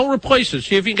 don't replace it.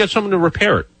 See if you can get someone to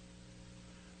repair it.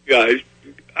 Yeah,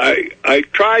 I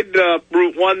tried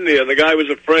Route 1 there. The guy was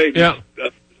afraid. Yeah.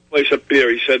 The place up there,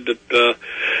 he said that,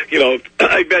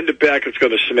 I bend it back, it's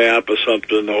going to snap or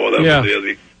something or whatever. Yeah.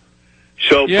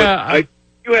 So, but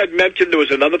you had mentioned there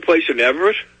was another place in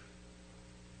Everett?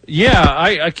 Yeah,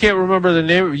 I can't remember the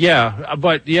name. Yeah,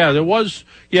 but there was.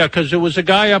 Yeah, because there was a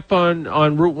guy up on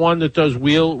Route 1 that does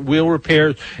wheel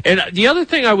repairs. And the other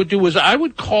thing I would do was I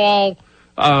would call,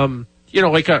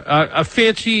 like a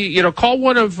fancy, call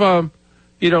one of, one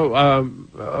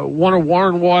of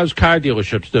Warren Waugh's car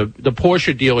dealerships, the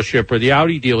Porsche dealership or the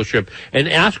Audi dealership, and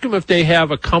ask them if they have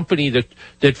a company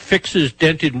that fixes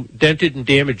dented and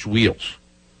damaged wheels.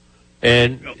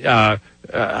 And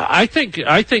I think.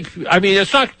 I mean,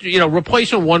 it's not.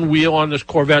 Replacing one wheel on this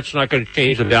Corvette's not going to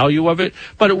change the value of it,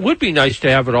 but it would be nice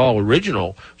to have it all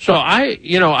original. So I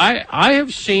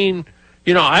have seen.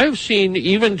 I have seen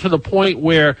even to the point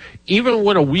where even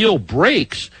when a wheel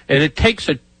breaks and it takes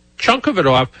a chunk of it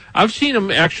off, I've seen them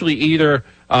actually either.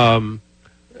 I've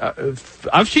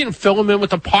seen them fill them in with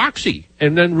epoxy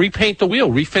and then repaint the wheel,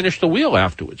 refinish the wheel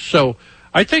afterwards. So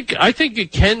I think you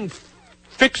can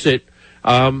fix it.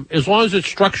 As long as it's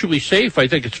structurally safe, I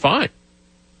think it's fine.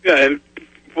 Yeah, and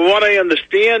from what I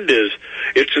understand is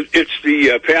it's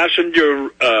the passenger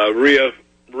rear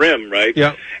rim, right?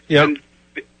 Yeah, yeah. And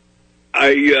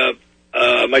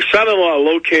my son-in-law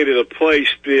located a place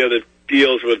there that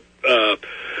deals with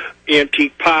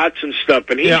antique parts and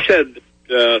stuff, and he said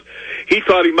he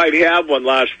thought he might have one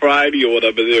last Friday or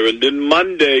whatever there, and then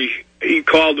Monday he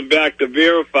called him back to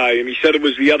verify, and he said it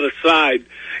was the other side.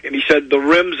 And he said the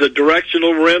rims are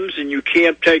directional rims, and you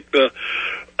can't take the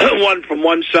one from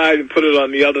one side and put it on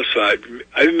the other side.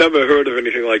 I've never heard of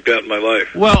anything like that in my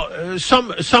life. Well,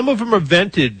 some of them are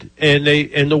vented, and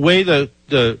the way the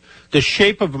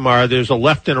shape of them are, there's a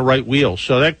left and a right wheel,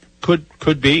 so that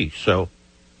could be so.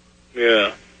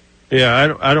 Yeah.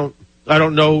 Yeah, I don't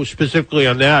know specifically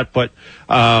on that, but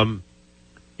there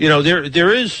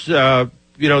is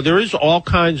all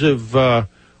kinds of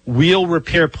wheel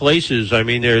repair places. I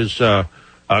mean, there's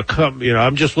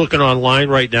I'm just looking online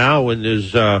right now, and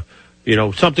there's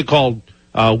something called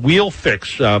Wheel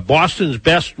Fix, Boston's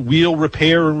best wheel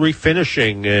repair and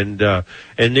refinishing, and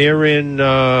they're in where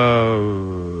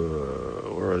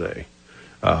are they?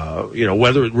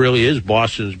 Whether it really is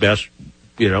Boston's best,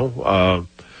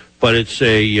 but it's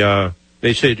a.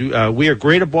 They say, we are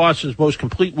Greater Boston's most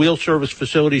complete wheel service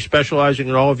facility, specializing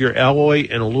in all of your alloy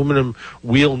and aluminum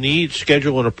wheel needs.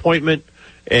 Schedule an appointment,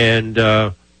 and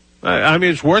I mean,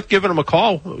 it's worth giving them a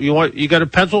call. You got a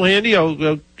pencil handy?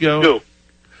 No.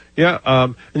 Yeah,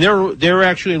 and they're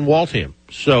actually in Waltham,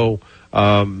 so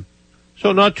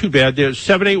not too bad. There's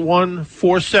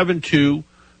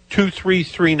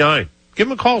 781-472-2339. Give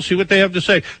them a call, see what they have to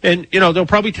say, and they'll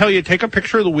probably tell you take a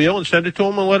picture of the wheel and send it to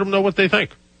them and let them know what they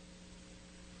think.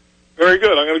 Very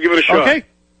good. I'm going to give it a shot. Okay.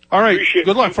 All right. Appreciate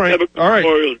good luck, Frank. All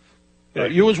right.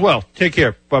 You as well. Take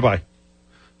care. Bye-bye.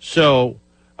 So,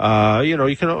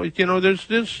 you can,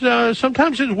 there's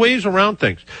sometimes there's ways around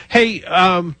things. Hey,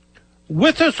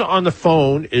 with us on the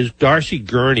phone is Darci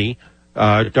Gurney.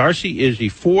 Darci is the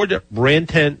Ford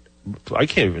brand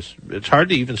it's hard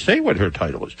to even say what her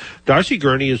title is. Darci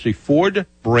Gurney is the Ford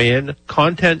Brand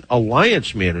Content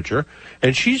Alliance Manager,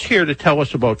 and she's here to tell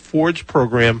us about Ford's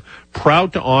program,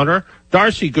 Proud to Honor.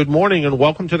 Darci, good morning, and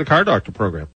welcome to the Car Doctor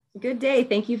program. Good day.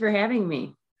 Thank you for having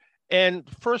me. And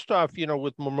first off,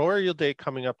 with Memorial Day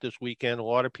coming up this weekend, a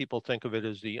lot of people think of it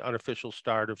as the unofficial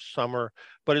start of summer,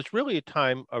 but it's really a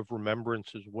time of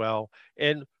remembrance as well.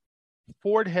 And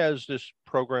Ford has this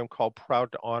program called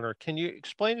Proud to Honor. Can you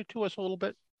explain it to us a little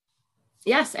bit?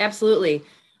 Yes, absolutely.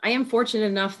 I am fortunate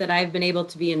enough that I've been able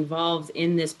to be involved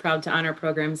in this Proud to Honor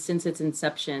program since its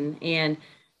inception. And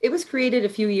it was created a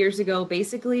few years ago,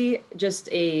 basically just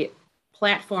a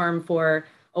platform for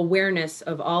awareness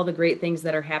of all the great things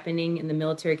that are happening in the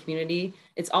military community.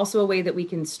 It's also a way that we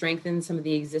can strengthen some of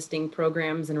the existing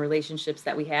programs and relationships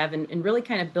that we have and really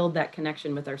kind of build that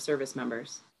connection with our service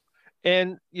members.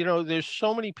 And, there's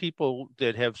so many people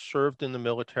that have served in the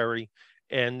military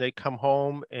and they come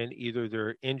home and either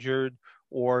they're injured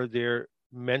or they're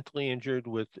mentally injured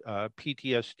with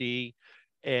PTSD.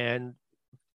 And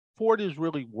Ford is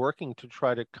really working to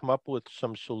try to come up with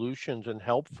some solutions and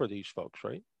help for these folks,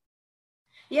 right?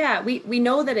 Yeah, we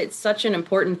know that it's such an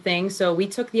important thing. So we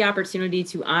took the opportunity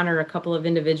to honor a couple of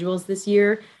individuals this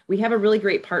year. We have a really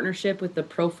great partnership with the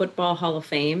Pro Football Hall of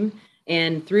Fame.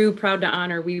 And through Proud to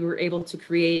Honor, we were able to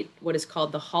create what is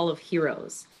called the Hall of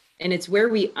Heroes. And it's where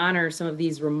we honor some of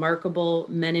these remarkable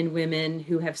men and women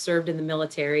who have served in the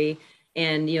military.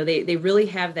 And, they really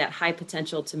have that high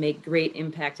potential to make great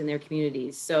impact in their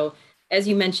communities. So as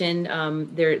you mentioned,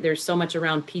 there's so much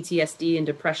around PTSD and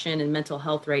depression and mental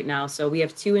health right now. So we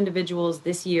have 2 individuals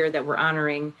this year that we're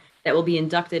honoring that will be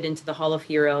inducted into the Hall of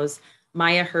Heroes,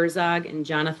 Maya Herzog and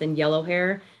Jonathan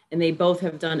Yellowhair. And they both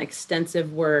have done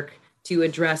extensive work to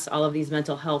address all of these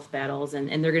mental health battles.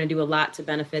 And they're going to do a lot to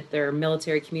benefit their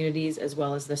military communities as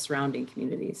well as the surrounding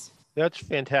communities. That's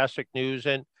fantastic news.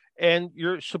 And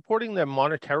you're supporting them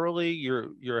monetarily.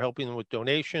 You're helping them with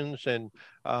donations, and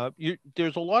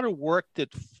there's a lot of work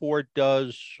that Ford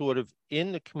does sort of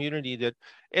in the community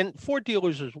and Ford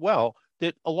dealers as well,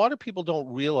 that a lot of people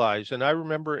don't realize. And I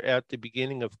remember at the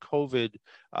beginning of COVID,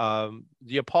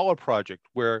 the Apollo project,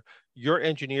 where your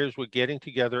engineers were getting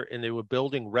together and they were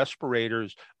building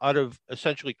respirators out of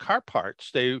essentially car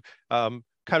parts. They kind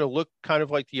of looked kind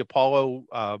of like the Apollo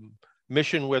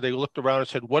mission, where they looked around and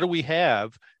said, what do we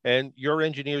have? And your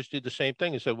engineers did the same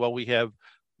thing and said, well, we have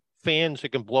fans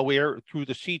that can blow air through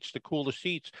the seats to cool the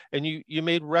seats. And you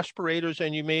made respirators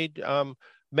and you made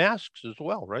masks as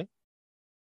well, right?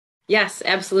 Yes,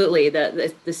 absolutely.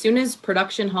 The soon as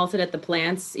production halted at the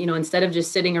plants, instead of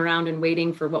just sitting around and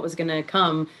waiting for what was going to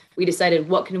come, we decided,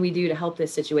 what can we do to help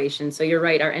this situation? So you're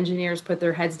right. Our engineers put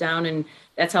their heads down, and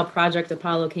that's how Project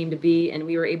Apollo came to be. And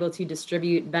we were able to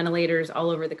distribute ventilators all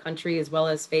over the country, as well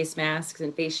as face masks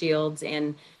and face shields.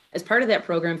 And as part of that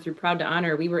program through Proud to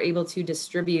Honor, we were able to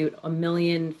distribute 1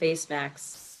 million face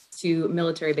masks to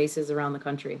military bases around the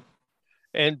country.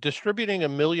 And distributing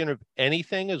 1 million of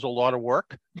anything is a lot of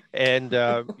work. And,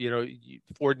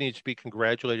 Ford needs to be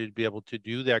congratulated to be able to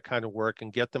do that kind of work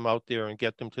and get them out there and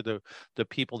get them to the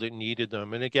people that needed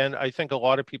them. And again, I think a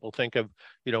lot of people think of,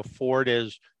 Ford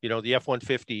as, the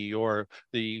F-150 or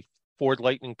the Ford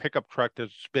Lightning pickup truck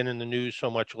that's been in the news so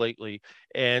much lately,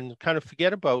 and kind of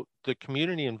forget about the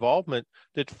community involvement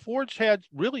that Ford's had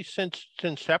really since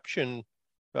inception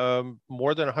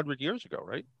more than 100 years ago,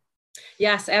 right?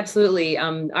 Yes, absolutely.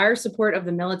 Our support of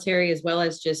the military, as well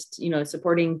as just,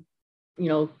 supporting,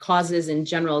 causes in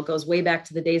general, goes way back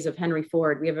to the days of Henry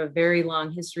Ford. We have a very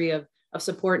long history of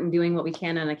support and doing what we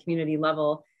can on a community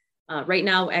level. Right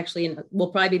now, actually, and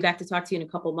we'll probably be back to talk to you in a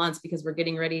couple months, because we're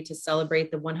getting ready to celebrate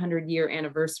the 100-year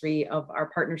anniversary of our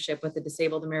partnership with the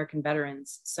Disabled American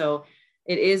Veterans. So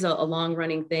it is a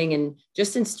long-running thing. And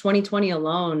just since 2020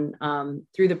 alone,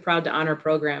 through the Proud to Honor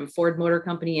program, Ford Motor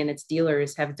Company and its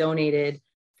dealers have donated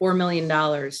 $4 million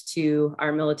to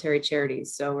our military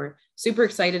charities. So we're super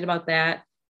excited about that.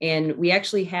 And we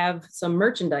actually have some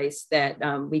merchandise that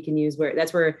we can use,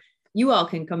 that's where you all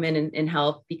can come in and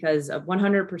help, because of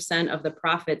 100% of the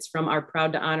profits from our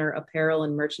Proud to Honor apparel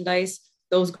and merchandise,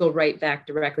 those go right back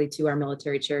directly to our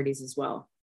military charities as well.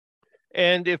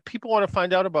 And if people want to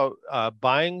find out about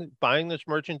buying this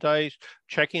merchandise,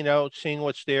 checking out, seeing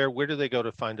what's there, where do they go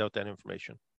to find out that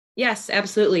information? Yes,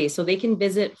 absolutely. So they can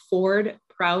visit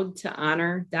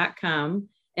FordProudToHonor.com,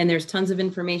 and there's tons of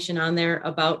information on there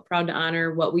about Proud to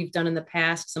Honor, what we've done in the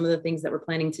past, some of the things that we're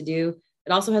planning to do.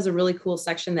 It also has a really cool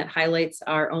section that highlights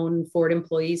our own Ford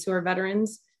employees who are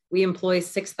veterans. We employ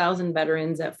 6,000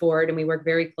 veterans at Ford, and we work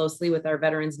very closely with our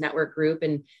Veterans Network group,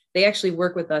 and they actually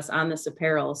work with us on this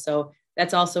apparel. So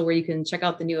that's also where you can check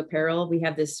out the new apparel. We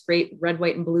have this great red,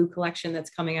 white, and blue collection that's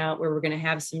coming out, where we're going to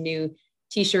have some new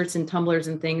T-shirts and tumblers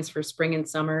and things for spring and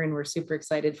summer, and we're super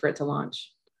excited for it to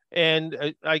launch.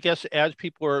 And I guess as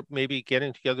people are maybe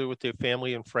getting together with their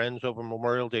family and friends over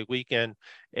Memorial Day weekend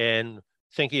and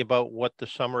thinking about what the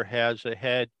summer has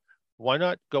ahead, why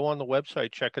not go on the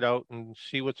website, check it out, and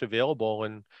see what's available,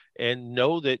 and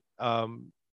know that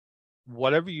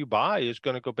whatever you buy is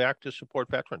going to go back to support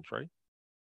veterans, right?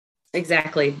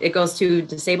 Exactly. It goes to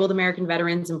Disabled American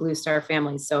Veterans and Blue Star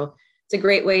families. So it's a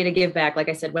great way to give back. Like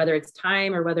I said, whether it's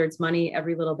time or whether it's money,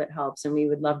 every little bit helps. And we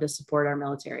would love to support our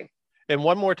military. And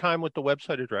one more time with the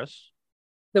website address.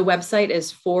 The website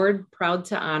is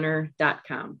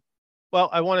FordProudToHonor.com. Well,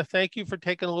 I want to thank you for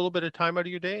taking a little bit of time out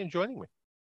of your day and joining me.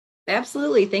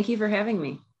 Absolutely. Thank you for having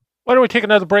me. Why don't we take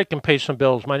another break and pay some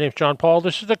bills? My name's John Paul.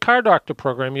 This is the Car Doctor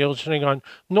program. You're listening on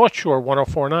North Shore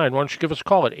 1049. Why don't you give us a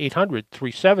call at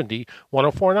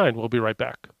 800-370-1049. We'll be right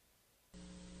back.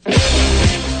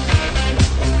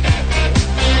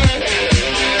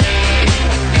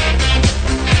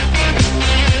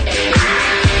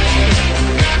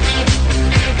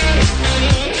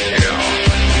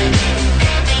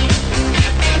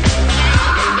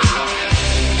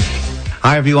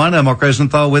 Hi, everyone. I'm Mark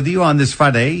Rosenthal with you on this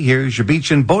Friday. Here's your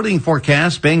beach and boating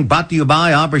forecast being brought to you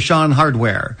by Aubuchon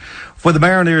Hardware. For the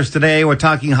Mariners today, we're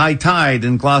talking high tide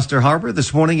in Gloucester Harbor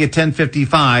this morning at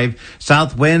 10:55.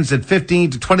 South winds at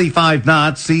 15 to 25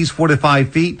 knots, seas 4 to 5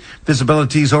 feet,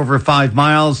 visibility's over 5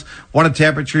 miles. Water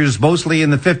temperatures mostly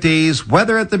in the 50s.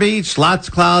 Weather at the beach, lots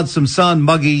of clouds, some sun,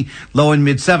 muggy, low in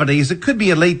mid-70s. It could be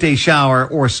a late day shower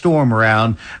or storm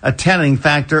around, a tanning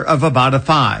factor of about a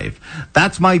 5.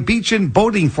 That's my beach and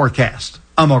boating forecast.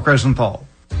 I'm Mark Rosenthal.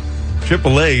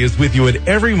 AAA is with you at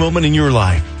every moment in your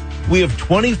life. We have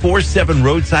 24/7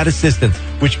 roadside assistance,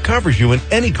 which covers you in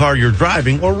any car you're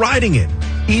driving or riding in,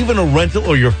 even a rental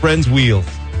or your friend's wheels.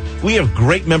 We have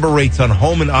great member rates on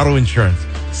home and auto insurance,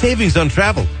 savings on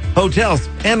travel, hotels,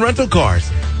 and rental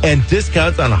cars, and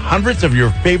discounts on hundreds of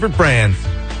your favorite brands.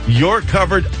 You're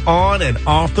covered on and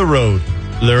off the road.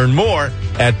 Learn more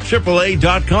at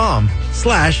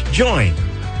AAA.com/join.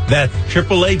 That's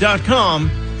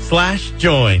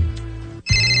AAA.com/join.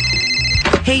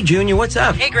 Hey, Junior, what's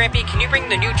up? Hey, Grampy, can you bring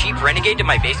the new Jeep Renegade to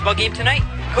my baseball game tonight?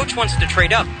 Coach wants to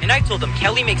trade up, and I told him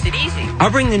Kelly makes it easy. I'll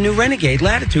bring the new Renegade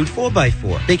Latitude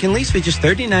 4x4. They can lease for just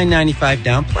 $39.95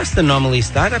 down, plus the normal lease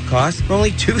startup cost for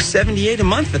only $278 a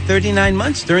month for 39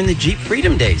 months during the Jeep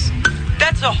Freedom Days.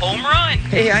 That's a home run.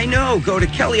 Hey, I know. Go to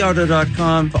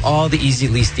kellyauto.com for all the easy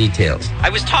lease details.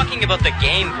 I was talking about the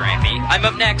game, Grampy. I'm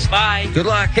up next. Bye. Good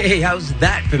luck. Hey, how's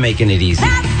that for making it easy?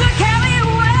 That's the Kelly way.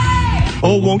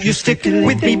 Oh, won't you stick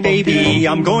with me, baby?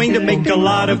 I'm going to make a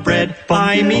lot of bread.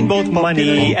 I mean both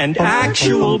money and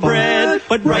actual bread.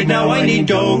 But right now I need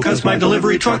dough, cause my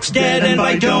delivery truck's dead. And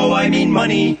by dough I mean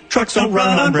money. Trucks don't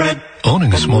run on bread.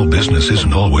 Owning a small business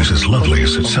isn't always as lovely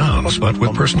as it sounds, but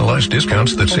with personalized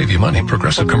discounts that save you money,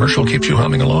 Progressive Commercial keeps you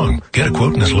humming along. Get a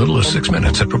quote in as little as 6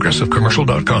 minutes at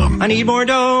progressivecommercial.com. I need more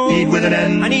dough. Need with an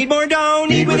N. I need more dough.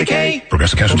 Need with a K.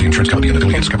 Progressive Casualty Insurance Company and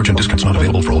affiliates. Coverage and discounts not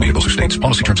available for all vehicles or states.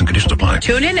 Policy terms and conditions apply.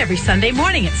 Tune in every Sunday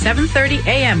morning at 7:30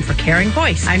 a.m. for Caring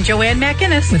Voice. I'm Joanne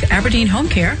McInnes with Aberdeen Home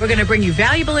Care. We're going to bring you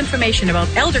valuable information about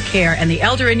elder care and the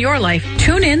elder in your life.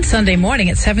 Tune in Sunday morning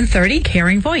at 7:30,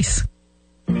 Caring Voice.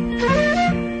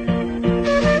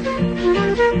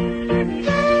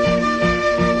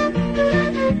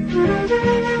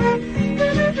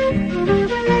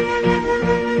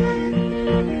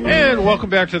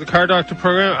 Welcome back to the Car Doctor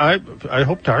program. I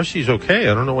hope Darci's okay.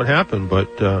 I don't know what happened, but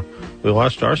we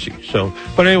lost Darci. So,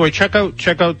 but anyway, check out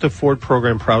the Ford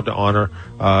program. Proud to honor.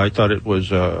 I thought it was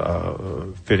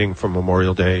fitting for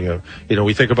Memorial Day.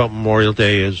 We think about Memorial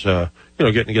Day as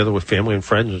getting together with family and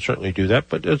friends, and certainly do that.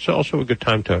 But it's also a good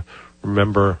time to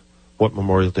remember what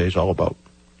Memorial Day is all about.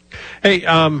 Hey,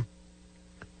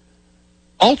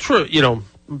 ultra.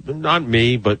 Not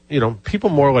me, but people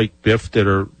more like Biff that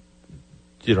are,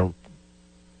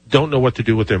 don't know what to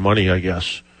do with their money, I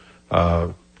guess,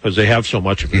 because they have so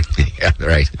much of it. Yeah,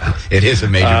 right. It is a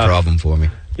major problem for me.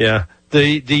 Yeah.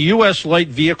 The U.S. light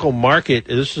vehicle market,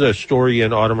 this is a story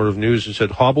in Automotive News, it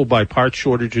said, hobbled by part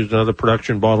shortages and other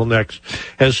production bottlenecks,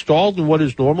 has stalled in what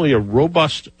is normally a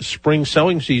robust spring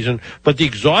selling season, but the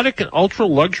exotic and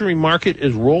ultra-luxury market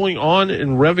is rolling on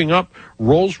and revving up.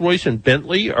 Rolls-Royce and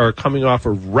Bentley are coming off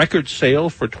of record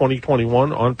sales for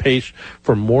 2021, on pace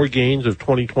for more gains of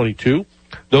 2022.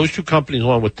 Those two companies,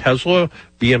 along with Tesla,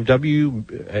 BMW,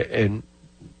 and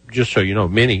just so you know,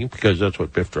 Mini, because that's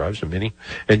what Biff drives, a Mini,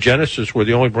 and Genesis were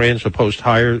the only brands to post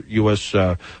higher U.S.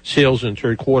 Sales in the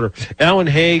third quarter. Alan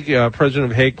Haig, president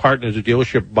of Haig Partners, a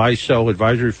dealership buy-sell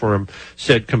advisory firm,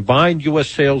 said combined U.S.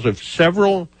 sales of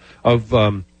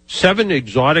seven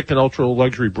exotic and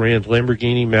ultra-luxury brands,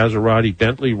 Lamborghini, Maserati,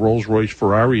 Bentley, Rolls-Royce,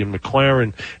 Ferrari, and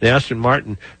McLaren, and Aston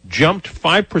Martin, jumped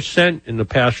 5% in the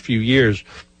past few years.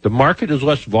 The market is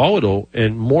less volatile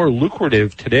and more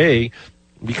lucrative today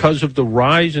because of the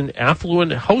rise in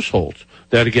affluent households.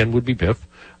 That, again, would be Biff.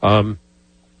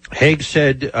 Haig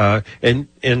said, and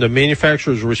the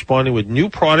manufacturers are responding with new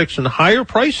products and higher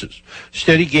prices.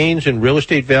 Steady gains in real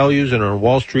estate values and on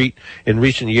Wall Street in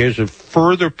recent years have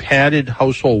further padded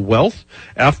household wealth.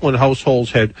 Affluent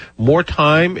households had more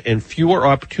time and fewer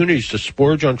opportunities to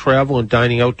splurge on travel and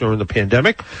dining out during the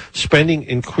pandemic. Spending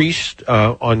increased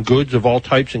on goods of all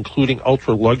types, including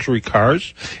ultra-luxury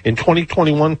cars. In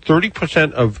 2021,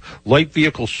 30% of light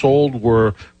vehicles sold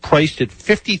were priced at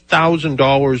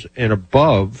 $50,000 and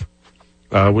above,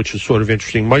 which is sort of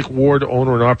interesting. Mike Ward,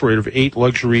 owner and operator of 8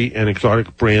 luxury and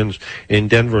exotic brands in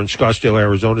Denver and Scottsdale,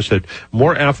 Arizona, said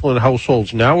more affluent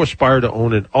households now aspire to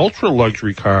own an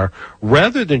ultra-luxury car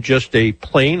rather than just a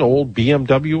plain old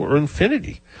BMW or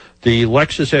Infiniti. The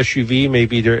Lexus SUV may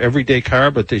be their everyday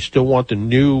car, but they still want the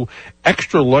new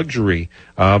extra luxury.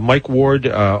 Mike Ward,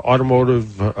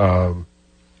 Automotive,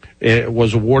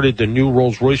 was awarded the new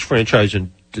Rolls-Royce franchise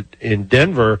in in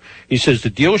Denver. He says the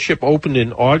dealership opened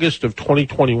in August of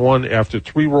 2021 after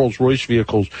 3 Rolls-Royce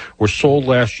vehicles were sold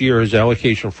last year. His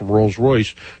allocation from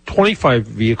Rolls-Royce, 25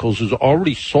 vehicles is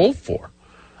already sold for,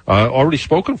 already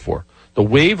spoken for. The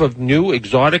wave of new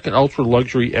exotic and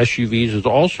ultra-luxury SUVs is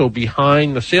also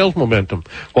behind the sales momentum.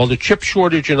 While the chip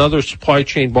shortage and other supply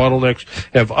chain bottlenecks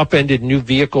have upended new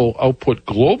vehicle output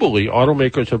globally,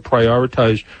 automakers have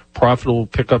prioritized profitable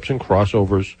pickups and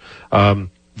crossovers.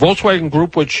 Volkswagen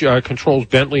Group, which controls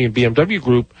Bentley, and BMW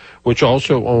Group, which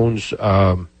also owns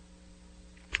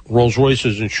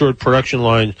Rolls-Royce's insured production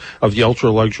line of the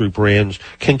ultra-luxury brands,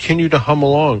 continue to hum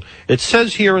along. It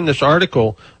says here in this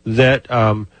article that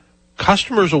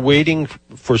customers are waiting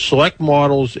for select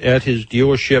models at his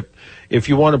dealership. If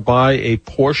you want to buy a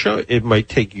Porsche, it might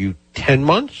take you 10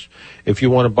 months. If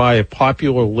you want to buy a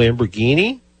popular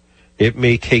Lamborghini, it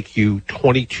may take you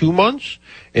 22 months.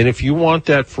 And if you want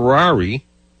that Ferrari,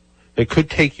 it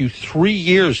could take you 3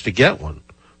 years to get one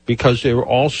because they were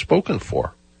all spoken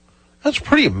for. That's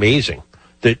pretty amazing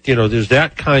that, there's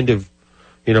that kind of,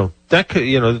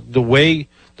 the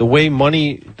way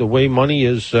money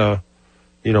is,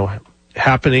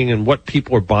 happening and what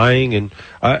people are buying. And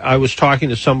I was talking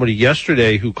to somebody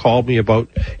yesterday who called me about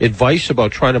advice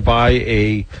about trying to buy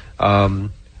a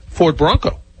Ford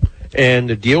Bronco. And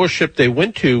the dealership they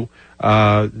went to,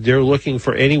 they're looking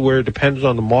for anywhere, depends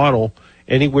on the model,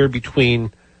 anywhere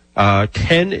between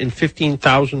 $10,000 and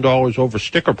 $15,000 over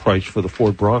sticker price for the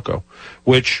Ford Bronco,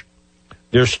 which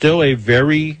they're still a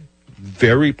very,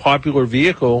 very popular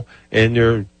vehicle, and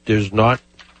there's not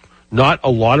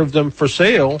a lot of them for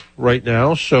sale right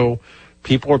now, so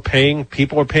people are paying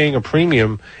a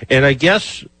premium. And I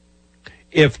guess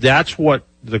if that's what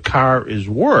the car is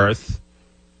worth,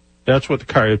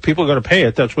 if people are going to pay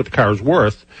it, that's what the car is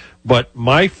worth. But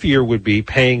my fear would be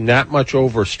paying that much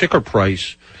over sticker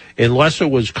price, unless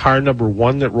it was car number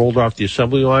 1 that rolled off the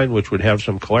assembly line, which would have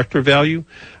some collector value.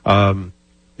 The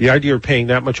idea of paying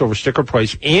that much over sticker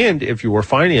price, and if you were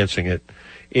financing it,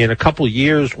 in a couple of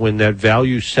years when that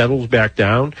value settles back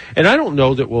down, and I don't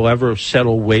know that we'll ever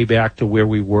settle way back to where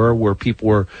we were, where people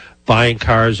were buying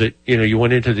cars that, you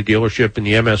went into the dealership and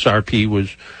the MSRP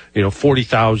was,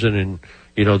 $40,000 and,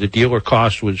 the dealer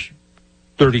cost was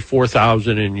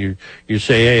 $34,000 and you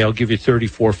say, hey, I'll give you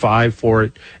 $34,500 for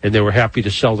it, and they were happy to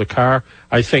sell the car.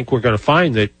 I think we're going to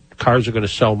find that cars are going to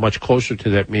sell much closer to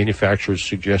that manufacturer's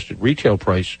suggested retail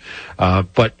price.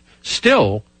 But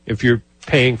still, if you're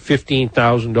paying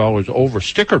 $15,000 over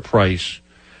sticker price,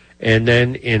 and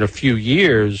then in a few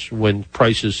years when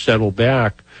prices settle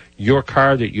back, your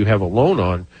car that you have a loan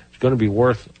on is going to be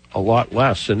worth a lot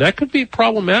less, and that could be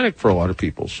problematic for a lot of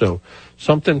people. So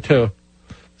something to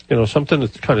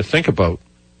kind of think about.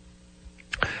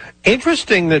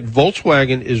 Interesting that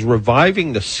Volkswagen is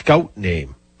reviving the Scout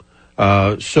name.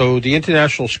 So the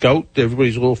International Scout,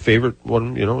 everybody's little favorite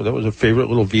one, that was a favorite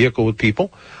little vehicle with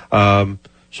people.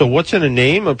 So what's in a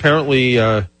name? Apparently,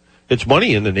 it's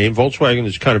money in the name. Volkswagen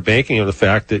is kind of banking on the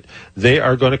fact that they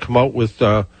are going to come out with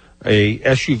a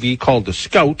SUV called the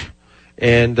Scout,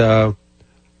 and I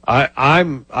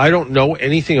don't know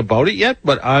anything about it yet,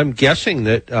 but I'm guessing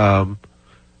that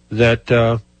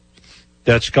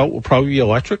that Scout will probably be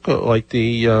electric, like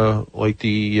the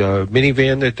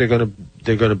minivan that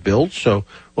they're gonna build. So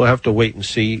we'll have to wait and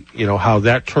see, how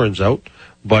that turns out,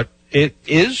 but. It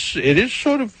is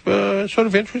sort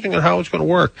of interesting on how it's going to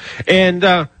work. And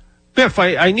Biff,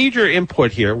 I need your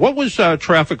input here. What was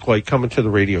traffic like coming to the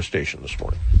radio station this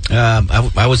morning?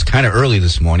 I was kind of early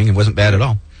this morning. It wasn't bad at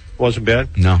all. Wasn't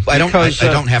bad? No, I don't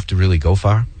have to really go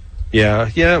far.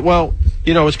 Yeah. Well,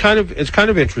 it's kind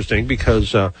of interesting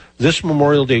because this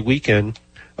Memorial Day weekend,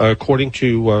 according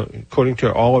to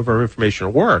all of our information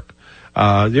at work.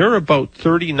 There are about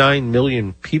 39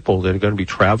 million people that are going to be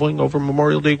traveling over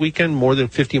Memorial Day weekend, more than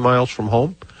 50 miles from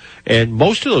home. And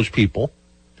most of those people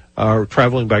are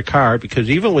traveling by car because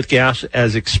even with gas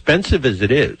as expensive as it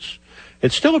is,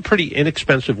 it's still a pretty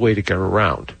inexpensive way to get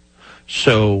around.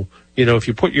 So, if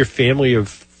you put your family of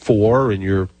 4 and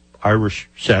your Irish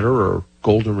setter or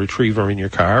golden retriever in your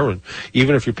car, and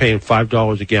even if you're paying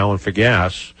 $5 a gallon for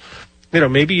gas,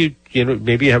 maybe you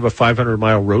have a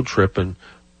 500-mile road trip, and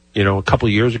a couple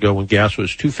of years ago when gas was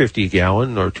 $2.50 a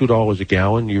gallon or $2 a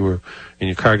gallon, and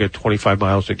your car got 25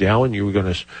 miles a gallon, you were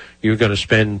going to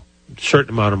spend a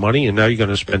certain amount of money, and now you're going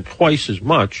to spend twice as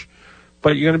much,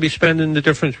 but you're going to be spending the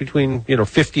difference between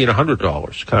 $50 and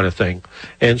 $100 kind of thing.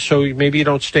 And so maybe you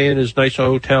don't stay in as nice a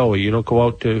hotel, or you don't go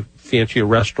out to fancier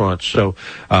restaurants. So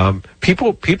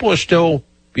people are still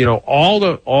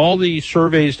all the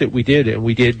surveys that we did, and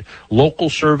we did local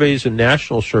surveys and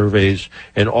national surveys,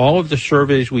 and all of the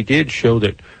surveys we did show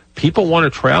that people want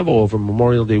to travel over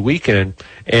Memorial Day weekend,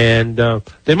 and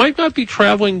they might not be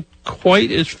traveling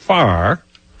quite as far,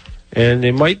 and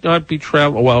they might not be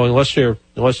traveling unless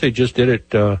they just did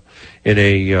it in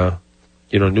a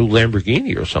new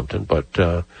Lamborghini or something. But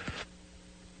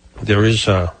there is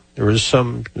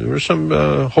some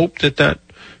hope that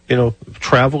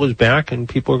travel is back and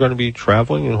people are going to be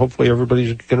traveling, and hopefully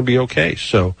everybody's going to be okay.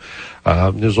 So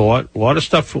there's a lot of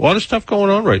stuff going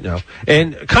on right now.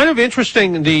 And kind of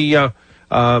interesting, the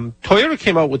Toyota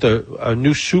came out with a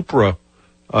new Supra.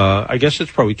 I guess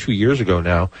it's probably 2 years ago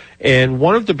now. And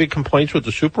one of the big complaints with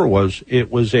the Supra was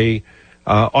it was a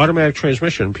automatic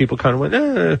transmission. People kind of went,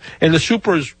 and the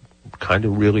Supra is kind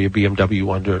of really a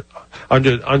BMW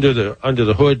under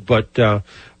the hood,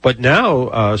 but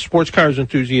now sports cars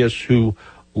enthusiasts who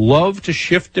love to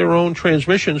shift their own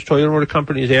transmissions, Toyota Motor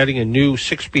Company is adding a new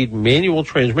 6-speed manual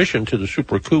transmission to the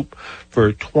Supra Coupe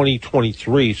for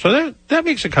 2023. So that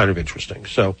makes it kind of interesting.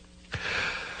 So,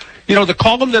 the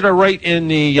column that I write in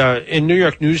the in New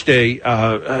York Newsday,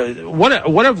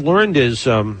 what I've learned is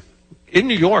in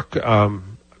New York,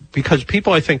 because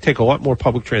people, I think, take a lot more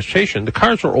public transportation. The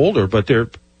cars are older, but they're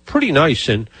pretty nice.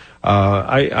 And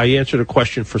I answered a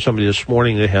question for somebody this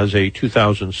morning that has a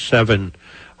 2007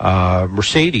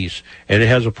 Mercedes, and it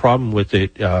has a problem with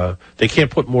it. They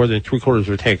can't put more than 3/4 of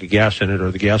a tank of gas in it, or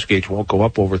the gas gauge won't go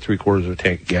up over 3/4 of a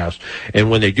tank of gas. And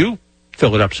when they do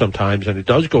fill it up sometimes, and it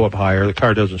does go up higher, the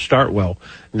car doesn't start well.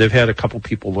 And they've had a couple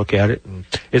people look at it, and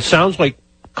it sounds like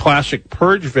classic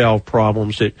purge valve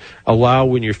problems that allow,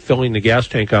 when you're filling the gas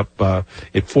tank up,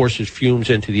 it forces fumes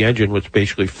into the engine, which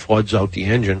basically floods out the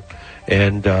engine.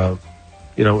 And,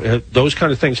 those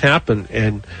kind of things happen.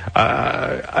 And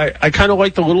I kind of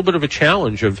liked a little bit of a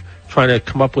challenge of trying to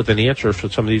come up with an answer for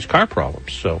some of these car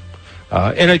problems. So,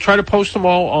 and I try to post them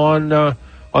all on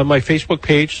my Facebook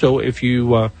page. So if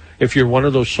you're one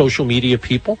of those social media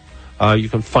people, you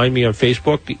can find me on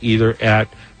Facebook, either at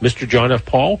Mr. John F.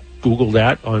 Paul, Google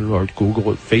that, or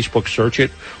Google it, Facebook search it,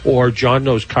 or John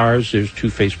Knows Cars. There's 2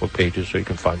 Facebook pages, so you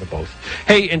can find them both.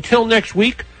 Hey, until next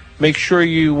week, make sure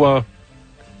you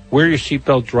wear your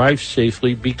seatbelt, drive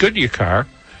safely, be good to your car,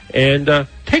 and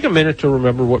take a minute to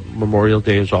remember what Memorial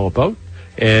Day is all about.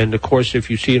 And, of course,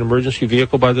 if you see an emergency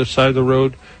vehicle by the side of the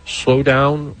road, slow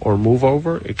down or move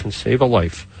over. It can save a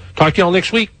life. Talk to you all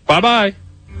next week. Bye-bye.